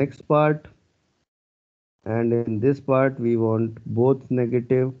moving to next part. And in this part, we want both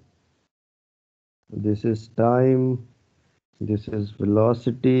negative. This is time. This is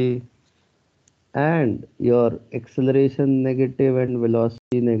velocity. and your acceleration negative and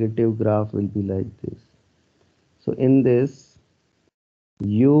velocity negative graph will be like this. So in this,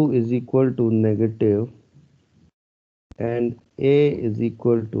 u is equal to negative and a is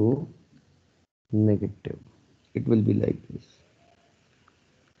equal to negative. It will be like this.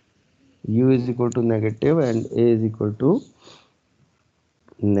 U is equal to negative and a is equal to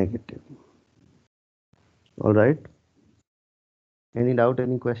negative. All right. Any doubt,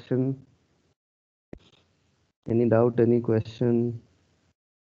 any question? Any doubt, any question?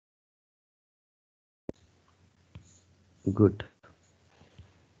 Good.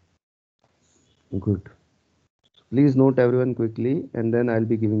 Good. Please note everyone quickly, and then I'll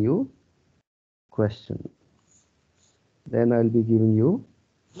be giving you question. Then I'll be giving you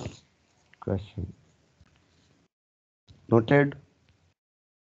question. Noted?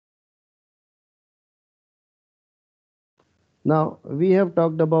 Now we have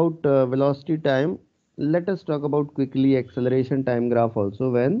talked about velocity time. Let us talk about quickly acceleration time graph also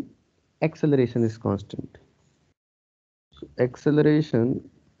when acceleration is constant. So acceleration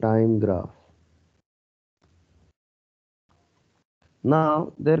time graph.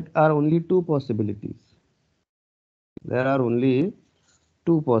 Now there are only two possibilities. There are only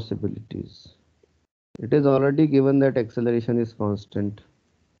two possibilities. It is already given that acceleration is constant.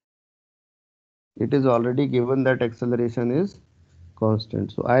 It is already given that acceleration is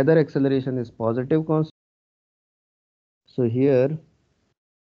constant. So either acceleration is positive constant. So here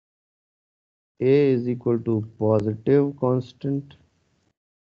a is equal to positive constant,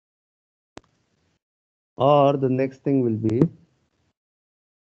 or the next thing will be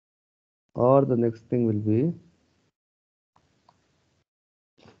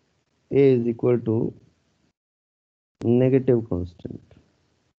a is equal to negative constant.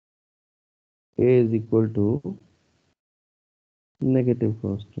 A is equal to negative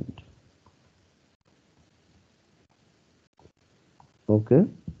constant. Okay.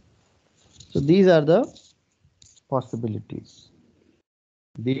 So these are the possibilities.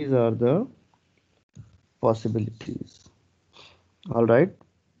 These are the possibilities. All right.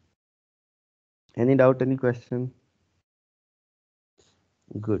 Any doubt, any question?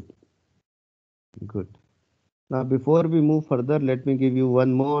 Good. Good. Now, before we move further, let me give you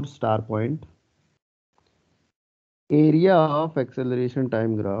one more star point. Area of acceleration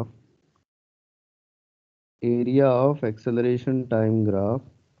time graph. Area of acceleration time graph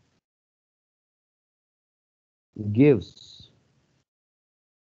gives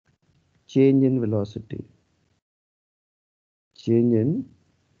change in velocity. Change in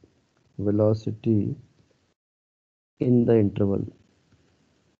velocity in the interval.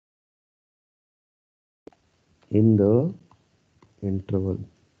 In the interval.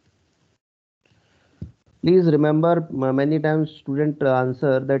 Please remember, many times student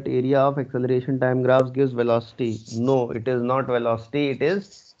answer that area of acceleration time graphs gives velocity. No, it is not velocity, it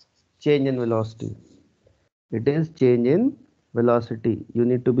is change in velocity. It is change in velocity. You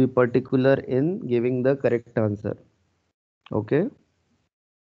need to be particular in giving the correct answer. Okay?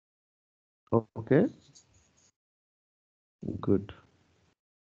 Okay? Good.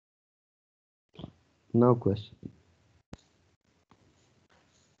 Now question.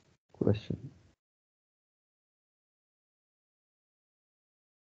 Question.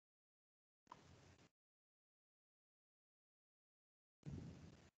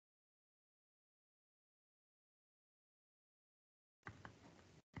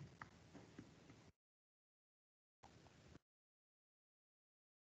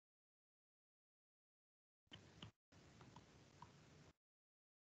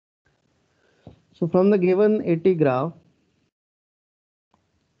 So from the given AT graph,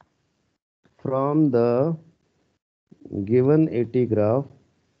 from the given AT graph,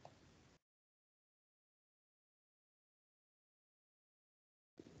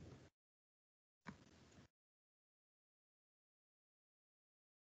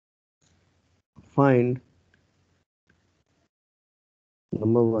 find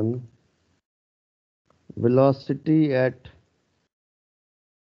number one, velocity at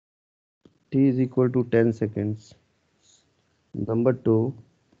t is equal to 10 seconds. Number two,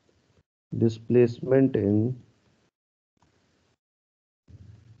 displacement in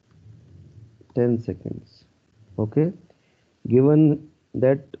 10 seconds. Okay. Given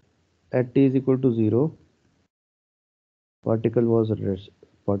that at t is equal to 0, particle was at rest.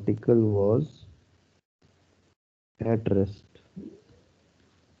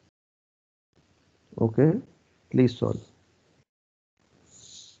 Okay. Please solve.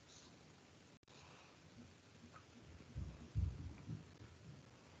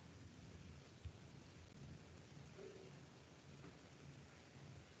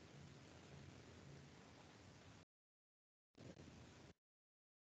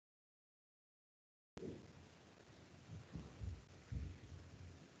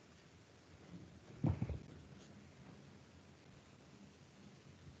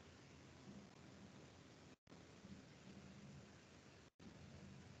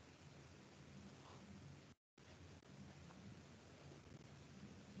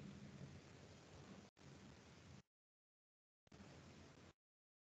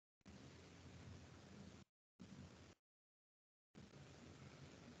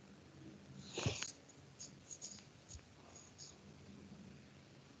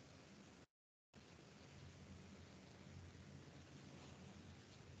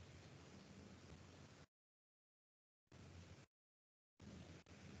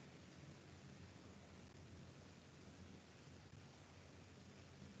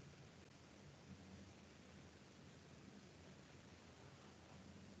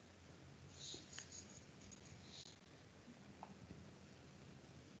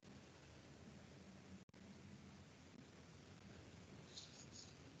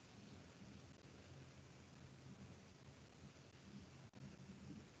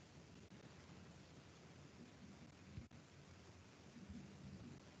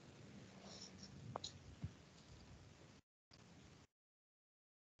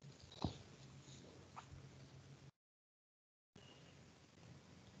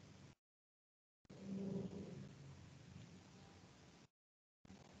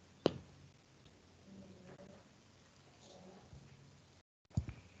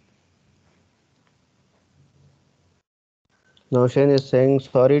 Now Shane is saying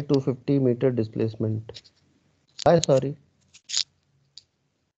sorry, 250-meter displacement. Why sorry?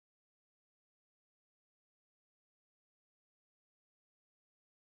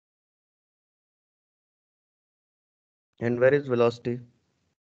 And where is velocity?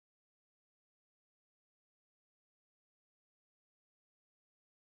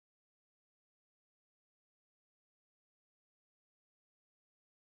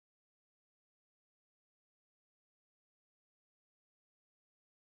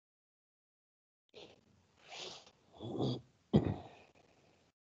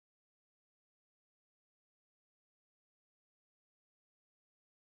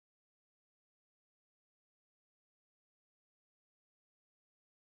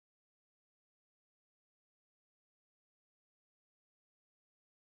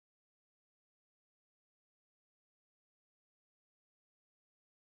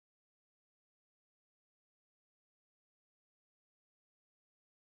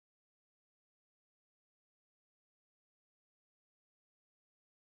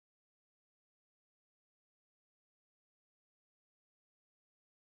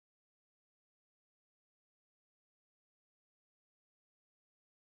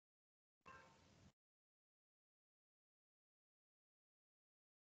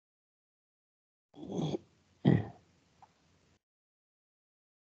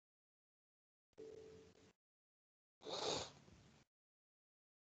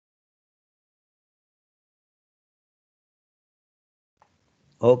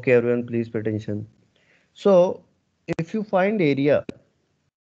 Okay, everyone, please pay attention. So, if you find area,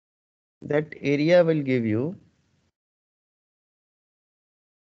 that area will give you,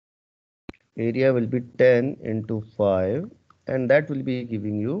 area will be 10 into 5, and that will be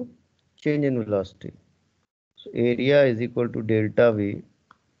giving you change in velocity. So, area is equal to delta V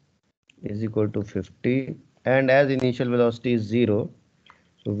is equal to 50, and as initial velocity is 0,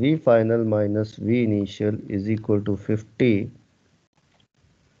 so V final minus V initial is equal to 50.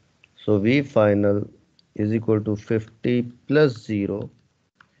 So V final is equal to 50 plus 0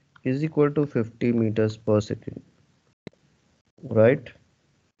 is equal to 50 meters per second, right?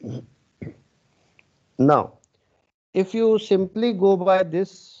 Now, if you simply go by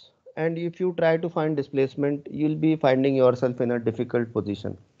this and if you try to find displacement, you'll be finding yourself in a difficult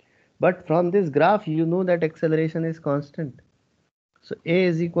position. But from this graph, you know that acceleration is constant. So A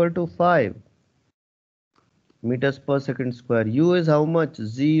is equal to 5 meters per second square. U is how much?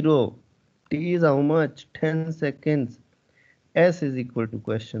 0. T is how much? 10 seconds. S is equal to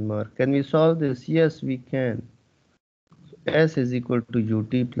question mark. Can we solve this? Yes, we can. S is equal to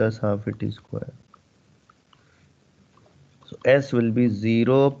ut plus half at square. So S will be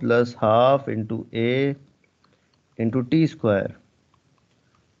 0 plus half into A into t square.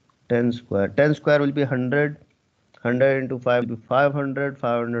 10 square. 10 square will be 100. 100 into 5 will be 500.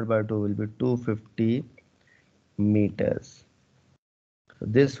 500 by 2 will be 250 meters. So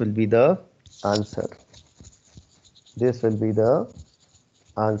this will be the answer. This will be the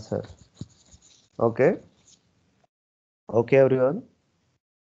answer. Okay. Okay, everyone.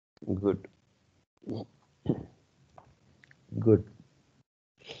 Good. Good.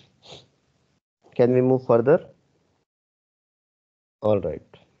 Can we move further? All right.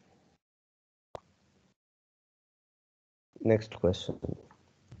 Next question.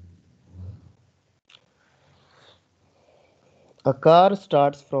 A car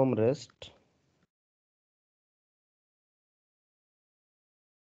starts from rest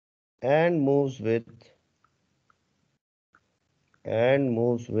and moves with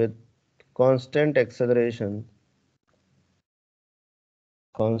constant acceleration,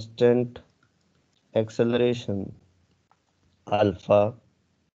 constant acceleration alpha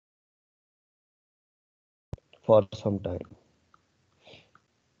for some time.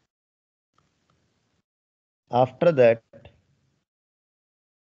 After that,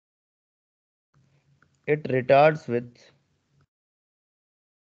 it retards with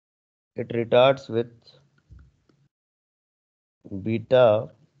beta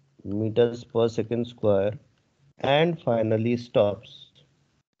meters per second square and finally stops.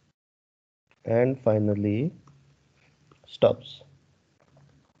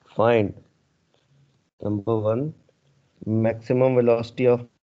 Find number 1, maximum velocity of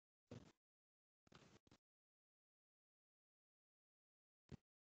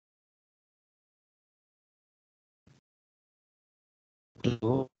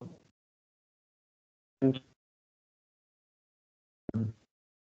two.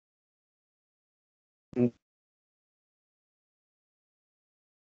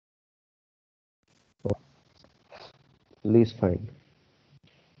 Please find.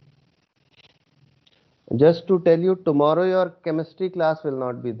 Just to tell you, tomorrow your chemistry class will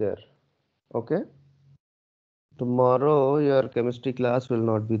not be there. Okay? Tomorrow your chemistry class will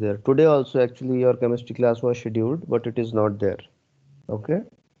not be there. Today also actually your chemistry class was scheduled, but it is not there. Okay?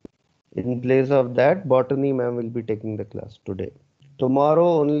 In place of that, botany ma'am will be taking the class today. Tomorrow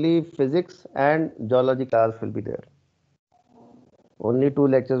only physics and geology class will be there. Only two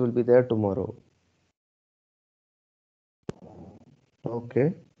lectures will be there tomorrow.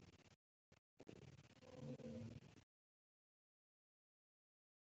 Okay.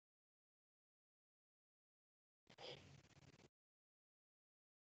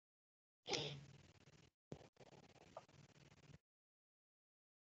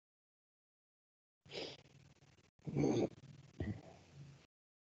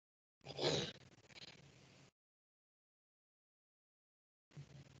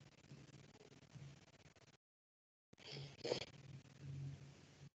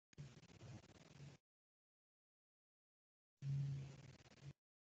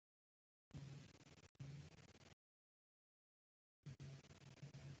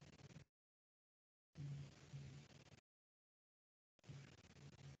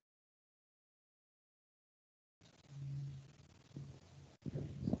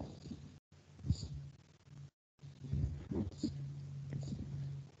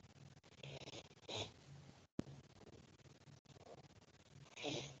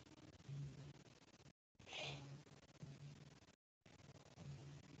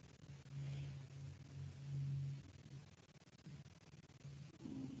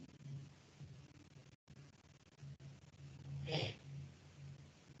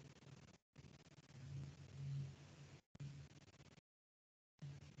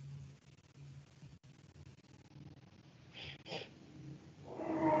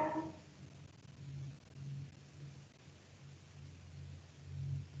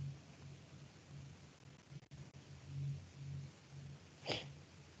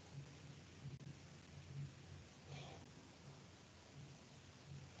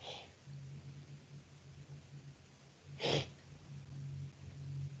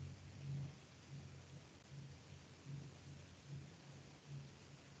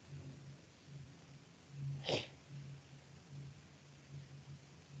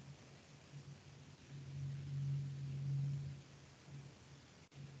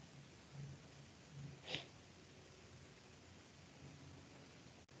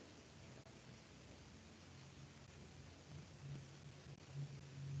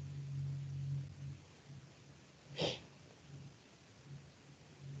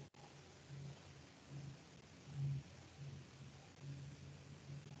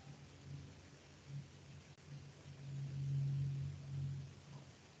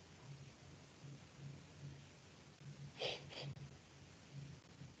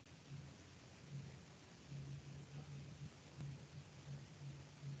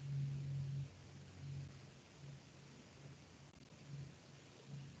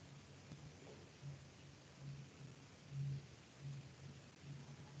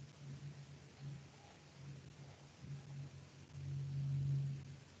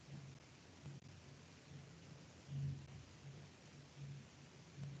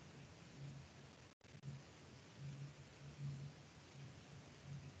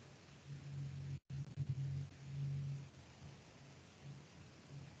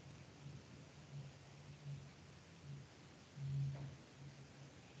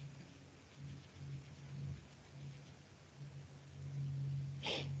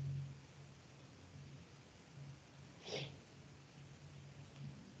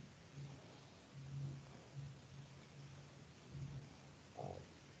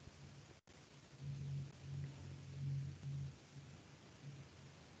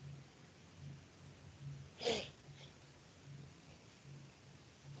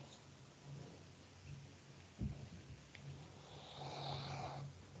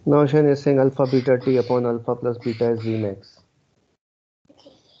 Notion is saying alpha beta t upon alpha plus beta is Vmax.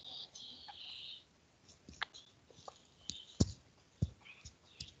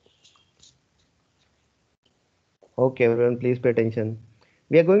 Okay, everyone, please pay attention.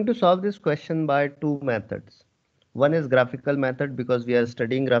 We are going to solve this question by two methods. One is graphical method because we are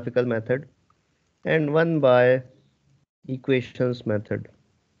studying graphical method, and one by equations method.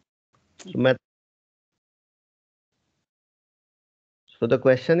 So the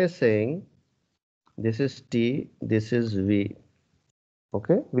question is saying this is t, this is v.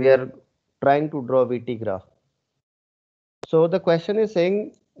 Okay, we are trying to draw VT graph. So the question is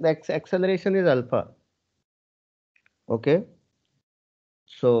saying the acceleration is alpha. Okay,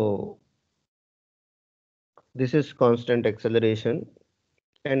 so this is constant acceleration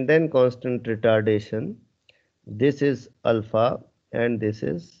and then constant retardation. This is alpha and this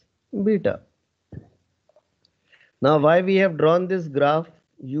is beta. Now, why we have drawn this graph,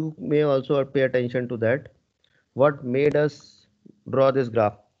 you may also pay attention to that. What made us draw this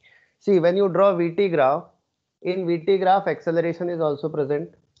graph? See, when you draw VT graph, in VT graph, acceleration is also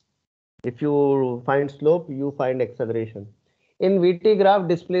present. If you find slope, you find acceleration. In VT graph,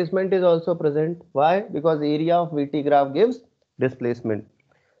 displacement is also present. Why? Because area of VT graph gives displacement.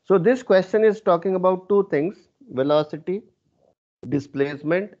 So this question is talking about two things: velocity,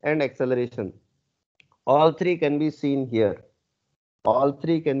 displacement, and acceleration. All three can be seen here. All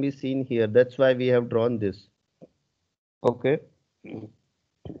three can be seen here. That's why we have drawn this. Okay.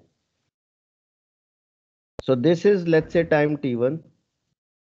 So this is, let's say, time t1,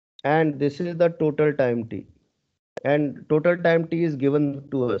 and this is the total time t. And total time t is given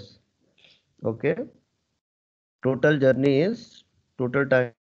to us. Okay. Total journey is total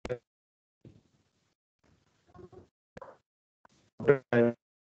time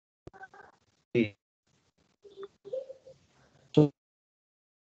t. So,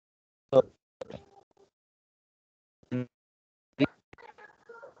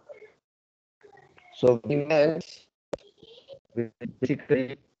 so Vmax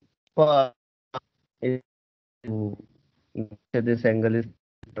basically far is to this angle is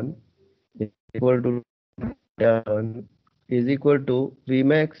equal to is equal to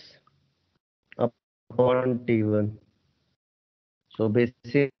Vmax upon T1. So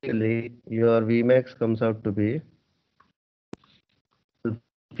basically your Vmax comes out to be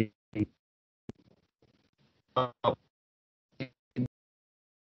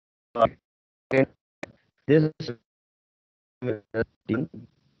this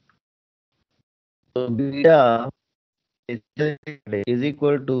so beta is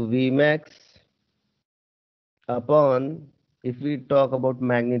equal to Vmax upon, if we talk about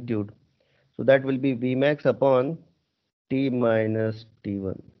magnitude, so that will be Vmax upon T minus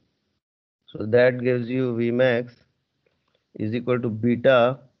T1. So that gives you Vmax is equal to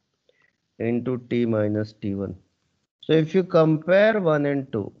beta into T minus T1. So if you compare 1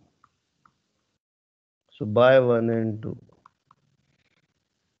 and 2, so by 1 and 2,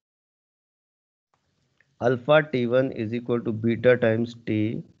 alpha T1 is equal to beta times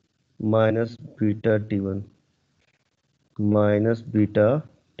T minus beta T1 minus beta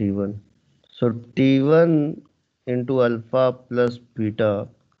T1. So T1 into alpha plus beta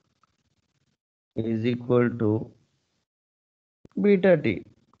is equal to beta T.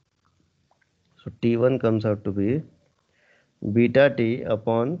 So T1 comes out to be beta T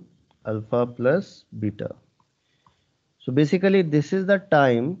upon alpha plus beta. So basically this is the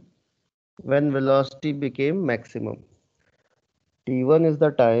time when velocity became maximum. T1 is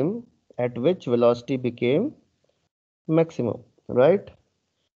the time at which velocity became maximum, right?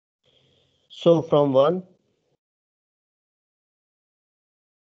 So from 1,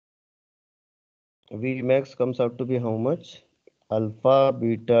 Vmax comes out to be how much? Alpha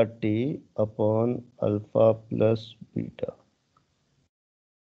beta T upon alpha plus beta.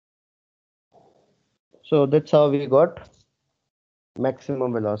 So that's how we got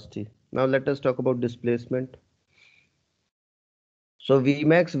maximum velocity. Now let us talk about displacement. So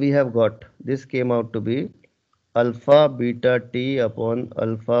Vmax we have got, this came out to be alpha beta T upon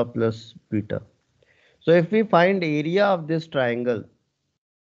alpha plus beta. So if we find area of this triangle,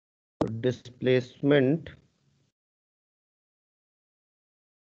 displacement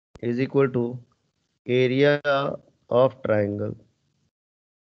is equal to area of triangle.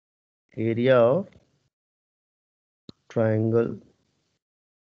 Area of triangle.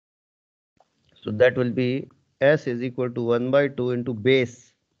 So that will be S is equal to 1 by 2 into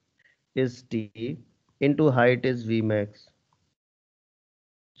base is T into height is Vmax.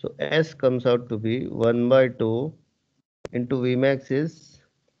 So S comes out to be 1 by 2 into Vmax is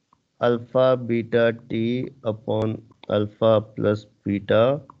alpha beta T upon alpha plus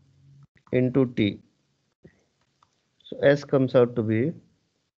beta into T. So S comes out to be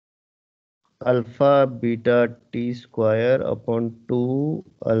alpha beta T square upon 2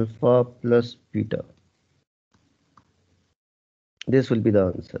 alpha plus beta. This will be the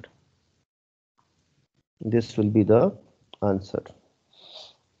answer. This will be the answer.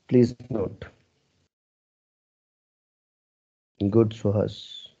 Please note. Good,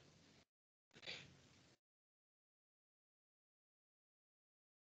 Suhas.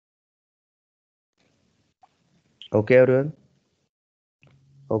 Okay, everyone.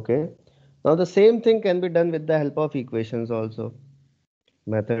 Okay. Now the same thing can be done with the help of equations also.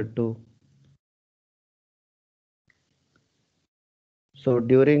 Method 2. So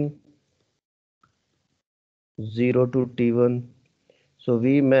during 0 to T1, So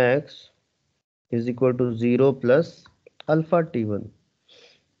V max is equal to 0 plus alpha T1.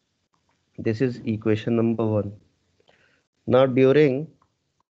 This is equation number 1. Now during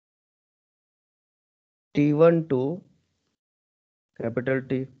T1 to capital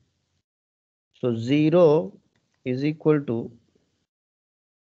T, so 0 is equal to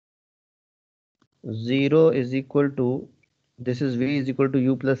 0 is equal to, this is V is equal to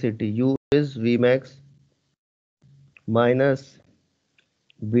U plus AT. U is V max minus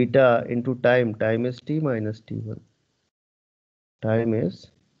beta into time. Time is T minus T1. Time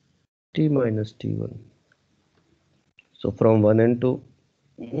is T minus T1. So from 1 and 2,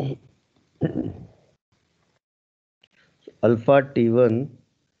 alpha T1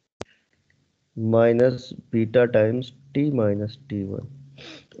 minus beta times T minus T1.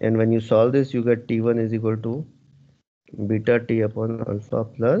 And when you solve this, you get T1 is equal to beta T upon alpha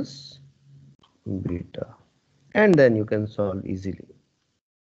plus beta. And then you can solve easily.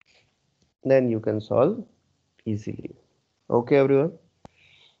 Okay, everyone.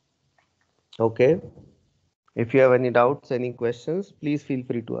 Okay. If you have any doubts, any questions, please feel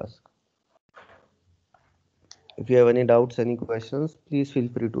free to ask.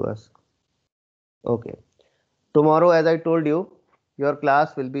 Okay. Tomorrow, as I told you, your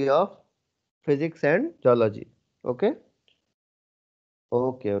class will be of physics and geology. Okay.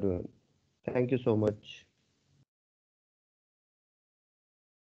 Okay, everyone. Thank you so much.